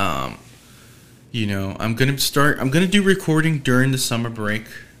 I'm gonna do recording during the summer break,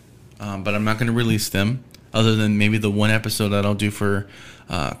 but I'm not gonna release them, other than maybe the one episode that I'll do for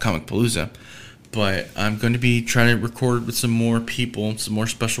Comic Palooza. But I'm going to be trying to record with some more people, some more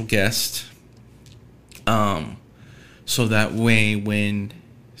special guests. So that way when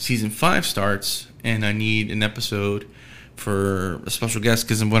season 5 starts and I need an episode for a special guest,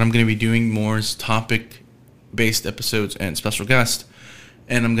 because what I'm going to be doing more is topic-based episodes and special guests.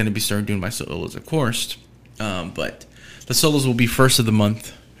 And I'm going to be starting doing my solos, of course. But the solos will be first of the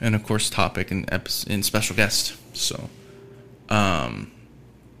month, and of course topic and special guest. So, I'm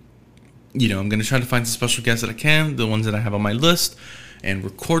going to try to find some special guests that I can, the ones that I have on my list, and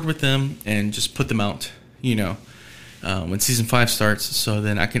record with them and just put them out, when season 5 starts, so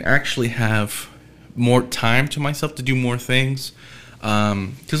then I can actually have more time to myself to do more things.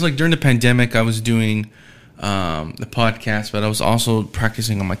 Because like during the pandemic, I was doing the podcast, but I was also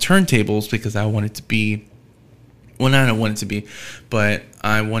practicing on my turntables, because I wanted to be, well, not I wanted to be, but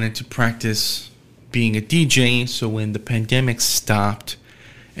I wanted to practice being a DJ, so when the pandemic stopped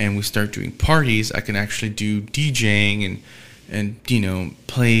and we start doing parties, I can actually do DJing and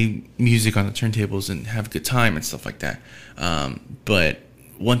play music on the turntables and have a good time and stuff like that. But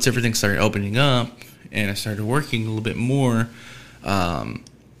once everything started opening up and I started working a little bit more,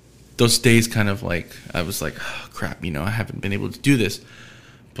 those days kind of like, I was like, oh, crap, I haven't been able to do this.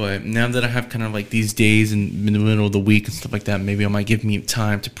 But now that I have kind of like these days in the middle of the week and stuff like that, maybe it might give me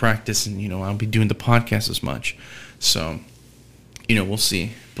time to practice, and I'll be doing the podcast as much. So, we'll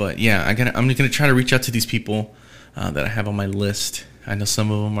see. But yeah, I'm gonna try to reach out to these people that I have on my list. I know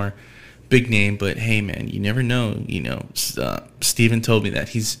some of them are big name, but hey, man, you never know. Steven told me that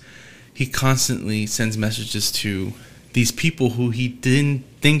he constantly sends messages to these people who he didn't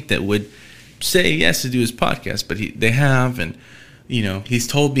think that would say yes to do his podcast, but they have, and he's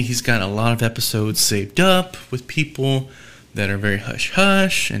told me he's got a lot of episodes saved up with people that are very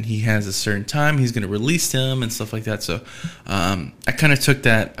hush-hush, and he has a certain time he's going to release them and stuff like that. So I kind of took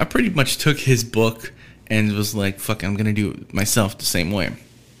that. I pretty much took his book and was like, fuck, I'm going to do it myself the same way.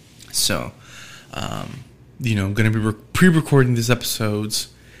 So, I'm going to be pre-recording these episodes,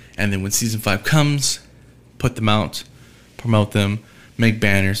 and then when season 5 comes, put them out, promote them, make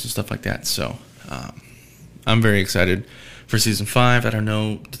banners and stuff like that. So I'm very excited for season 5. I don't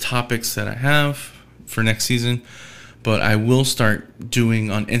know the topics that I have for next season, but I will start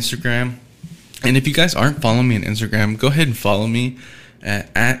doing on Instagram. And if you guys aren't following me on Instagram, go ahead and follow me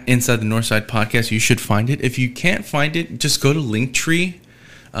at Inside the Northside Podcast. You should find it. If you can't find it, just go to Linktree,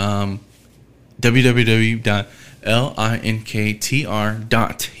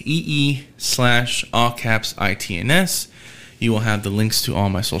 www.linktr.ee/all-caps-ITNS. You will have the links to all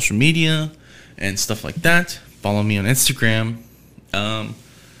my social media and stuff like that. Follow me on Instagram.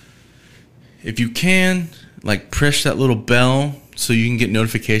 If you can, press that little bell so you can get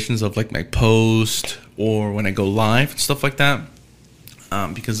notifications of my post, or when I go live and stuff like that.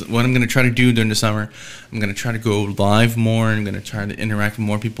 Because what I'm going to try to do during the summer, I'm going to try to go live more. I'm going to try to interact with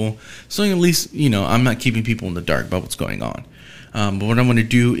more people. So at least, I'm not keeping people in the dark about what's going on. But what I'm going to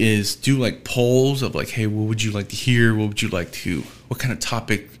do is do like polls of like, hey, what would you like to hear? What kind of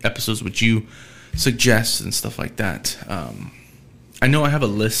topic episodes would you suggest and stuff like that? I know I have a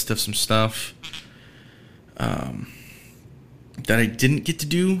list of some stuff that I didn't get to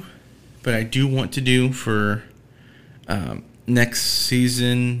do, but I do want to do for next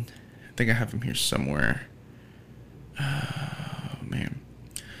season. I think I have them here somewhere. Oh, man.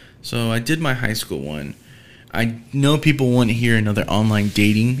 So I did my high school one. I know people want to hear another online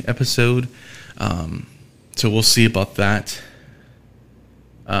dating episode. So we'll see about that.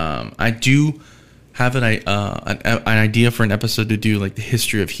 I do have an idea for an episode to do like the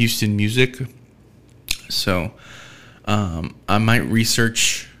history of Houston music. So I might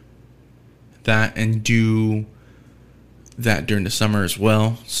research that and do that during the summer as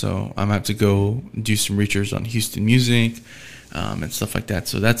well. So I'm gonna have to go do some research on Houston music and stuff like that.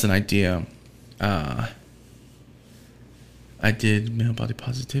 So that's an idea. I did male body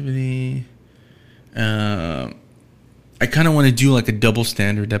positivity. I kind of want to do like a double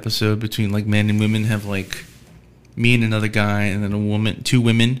standard episode between like men and women. Have like me and another guy, and then a woman, 2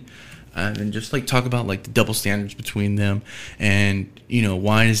 women, and just like talk about like the double standards between them, and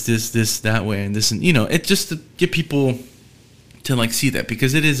why is this that way, and this, and it just to get people to like see that,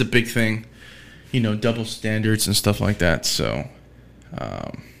 because it is a big thing, double standards and stuff like that. So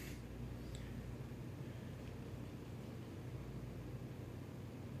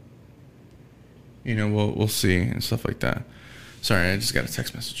we'll see and stuff like that. Sorry, I just got a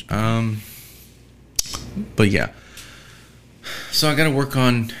text message. But yeah, so I got to work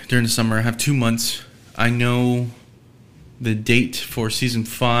on during the summer. I have 2 months. I know the date for season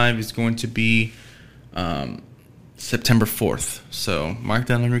 5 is going to be September 4th. So mark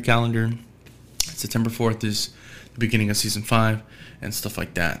that on your calendar. September 4th is the beginning of season 5 and stuff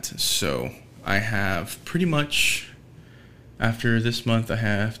like that. So I have pretty much, after this month, I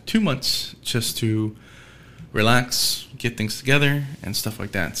have 2 months just to relax, get things together, and stuff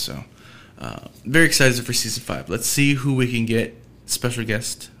like that. So very excited for season 5. Let's see who we can get special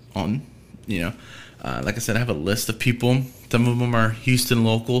guest on. Like I said, I have a list of people. Some of them are Houston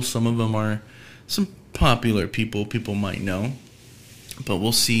local. Some of them are some popular people might know. But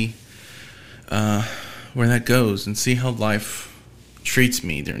we'll see where that goes and see how life treats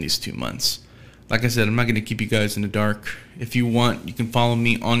me during these 2 months. Like I said, I'm not going to keep you guys in the dark. If you want, you can follow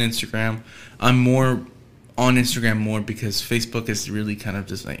me on Instagram. I'm more on Instagram more because Facebook is really kind of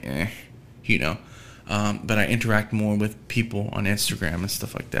just like, but I interact more with people on Instagram and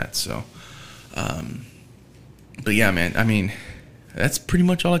stuff like that. So, but yeah, man, I mean, that's pretty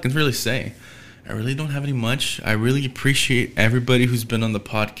much all I can really say. I really don't have any much. I really appreciate everybody who's been on the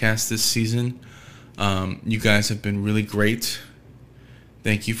podcast this season. You guys have been really great.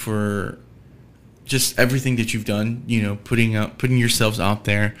 Thank you for just everything that you've done, putting yourselves out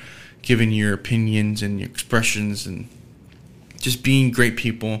there, giving your opinions and your expressions, and just being great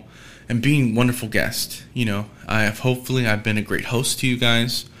people and being wonderful guests. Hopefully I've been a great host to you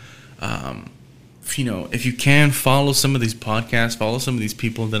guys. If you can, follow some of these podcasts, follow some of these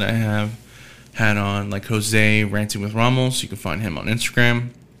people that I have had on, like Jose Ranting with Ramos. You can find him on Instagram.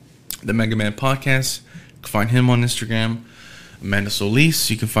 The Mega Man Podcast, you can find him on Instagram. Amanda Solis,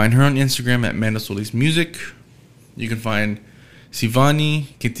 you can find her on Instagram at Amanda Solis Music. You can find Sivani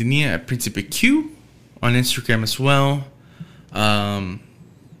Quintanilla at Principe Q on Instagram as well.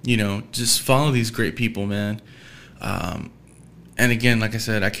 Just follow these great people, man. And again, like I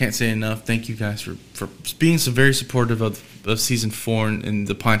said, I can't say enough. Thank you guys for being so very supportive of season 4 in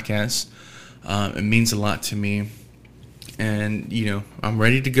the podcast. It means a lot to me. And, I'm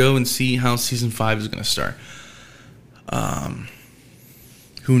ready to go and see how season 5 is going to start.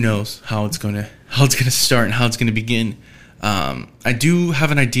 Who knows how it's gonna start and how it's gonna begin. I do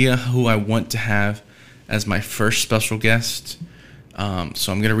have an idea who I want to have as my first special guest.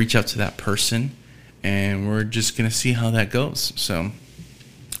 So I'm gonna reach out to that person, and we're just gonna see how that goes. So,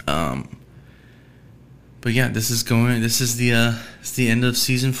 but yeah, this is the end of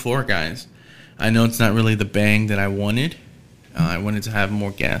season 4, guys. I know it's not really the bang that I wanted. I wanted to have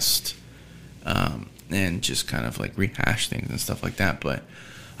more guests. And just kind of like rehash things and stuff like that. But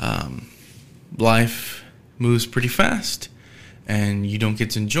life moves pretty fast, and you don't get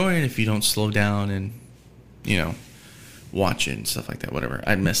to enjoy it if you don't slow down and, watch it and stuff like that. Whatever.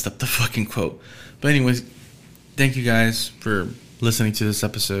 I messed up the fucking quote. But anyways, thank you guys for listening to this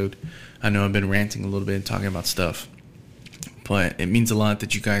episode. I know I've been ranting a little bit and talking about stuff, but it means a lot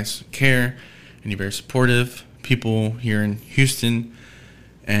that you guys care and you're very supportive. People here in Houston,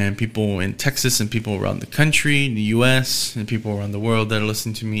 and people in Texas, and people around the country, the U.S., and people around the world that are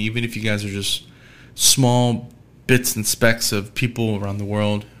listening to me. Even if you guys are just small bits and specks of people around the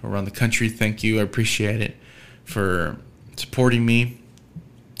world, around the country, thank you. I appreciate it for supporting me.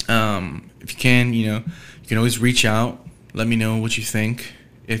 If you can, you can always reach out. Let me know what you think.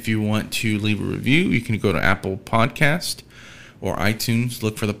 If you want to leave a review, you can go to Apple Podcast or iTunes.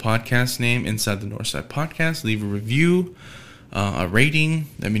 Look for the podcast name, Inside the Northside Podcast. Leave a review, a rating.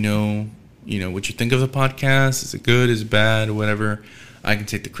 Let me know, what you think of the podcast. Is it good? Is it bad? Whatever. I can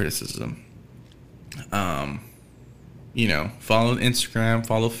take the criticism. Follow Instagram,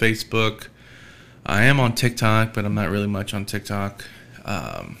 follow Facebook. I am on TikTok, but I'm not really much on TikTok.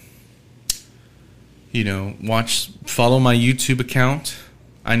 Follow my YouTube account.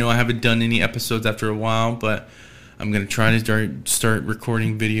 I know I haven't done any episodes after a while, but I'm going to try to start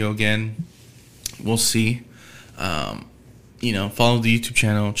recording video again. We'll see. Follow the YouTube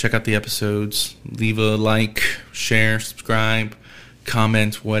channel, check out the episodes, leave a like, share, subscribe,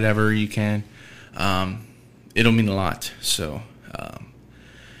 comment, whatever you can. It'll mean a lot. So,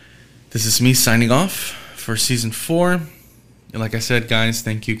 this is me signing off for season 4. And like I said, guys,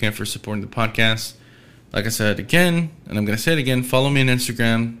 thank you again for supporting the podcast. Like I said again, and I'm going to say it again, follow me on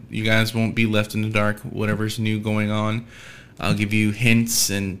Instagram. You guys won't be left in the dark, whatever's new going on. I'll give you hints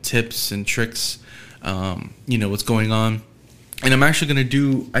and tips and tricks, what's going on. And I'm actually going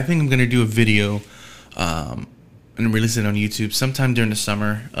to I'm going to do a video and release it on YouTube sometime during the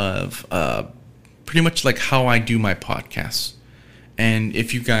summer of pretty much like how I do my podcasts. And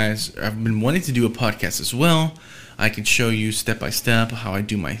if you guys have been wanting to do a podcast as well, I can show you step by step how I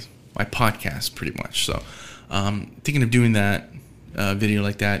do my podcast pretty much. So thinking of doing that video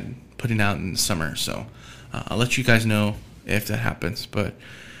like that, putting out in the summer. So I'll let you guys know if that happens. But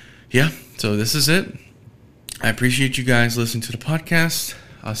yeah, so this is it. I appreciate you guys listening to the podcast.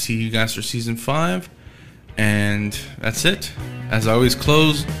 I'll see you guys for season 5. And that's it. As I always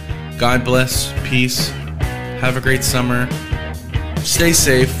close, God bless, peace, have a great summer, stay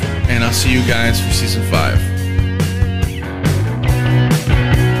safe, and I'll see you guys for season 5.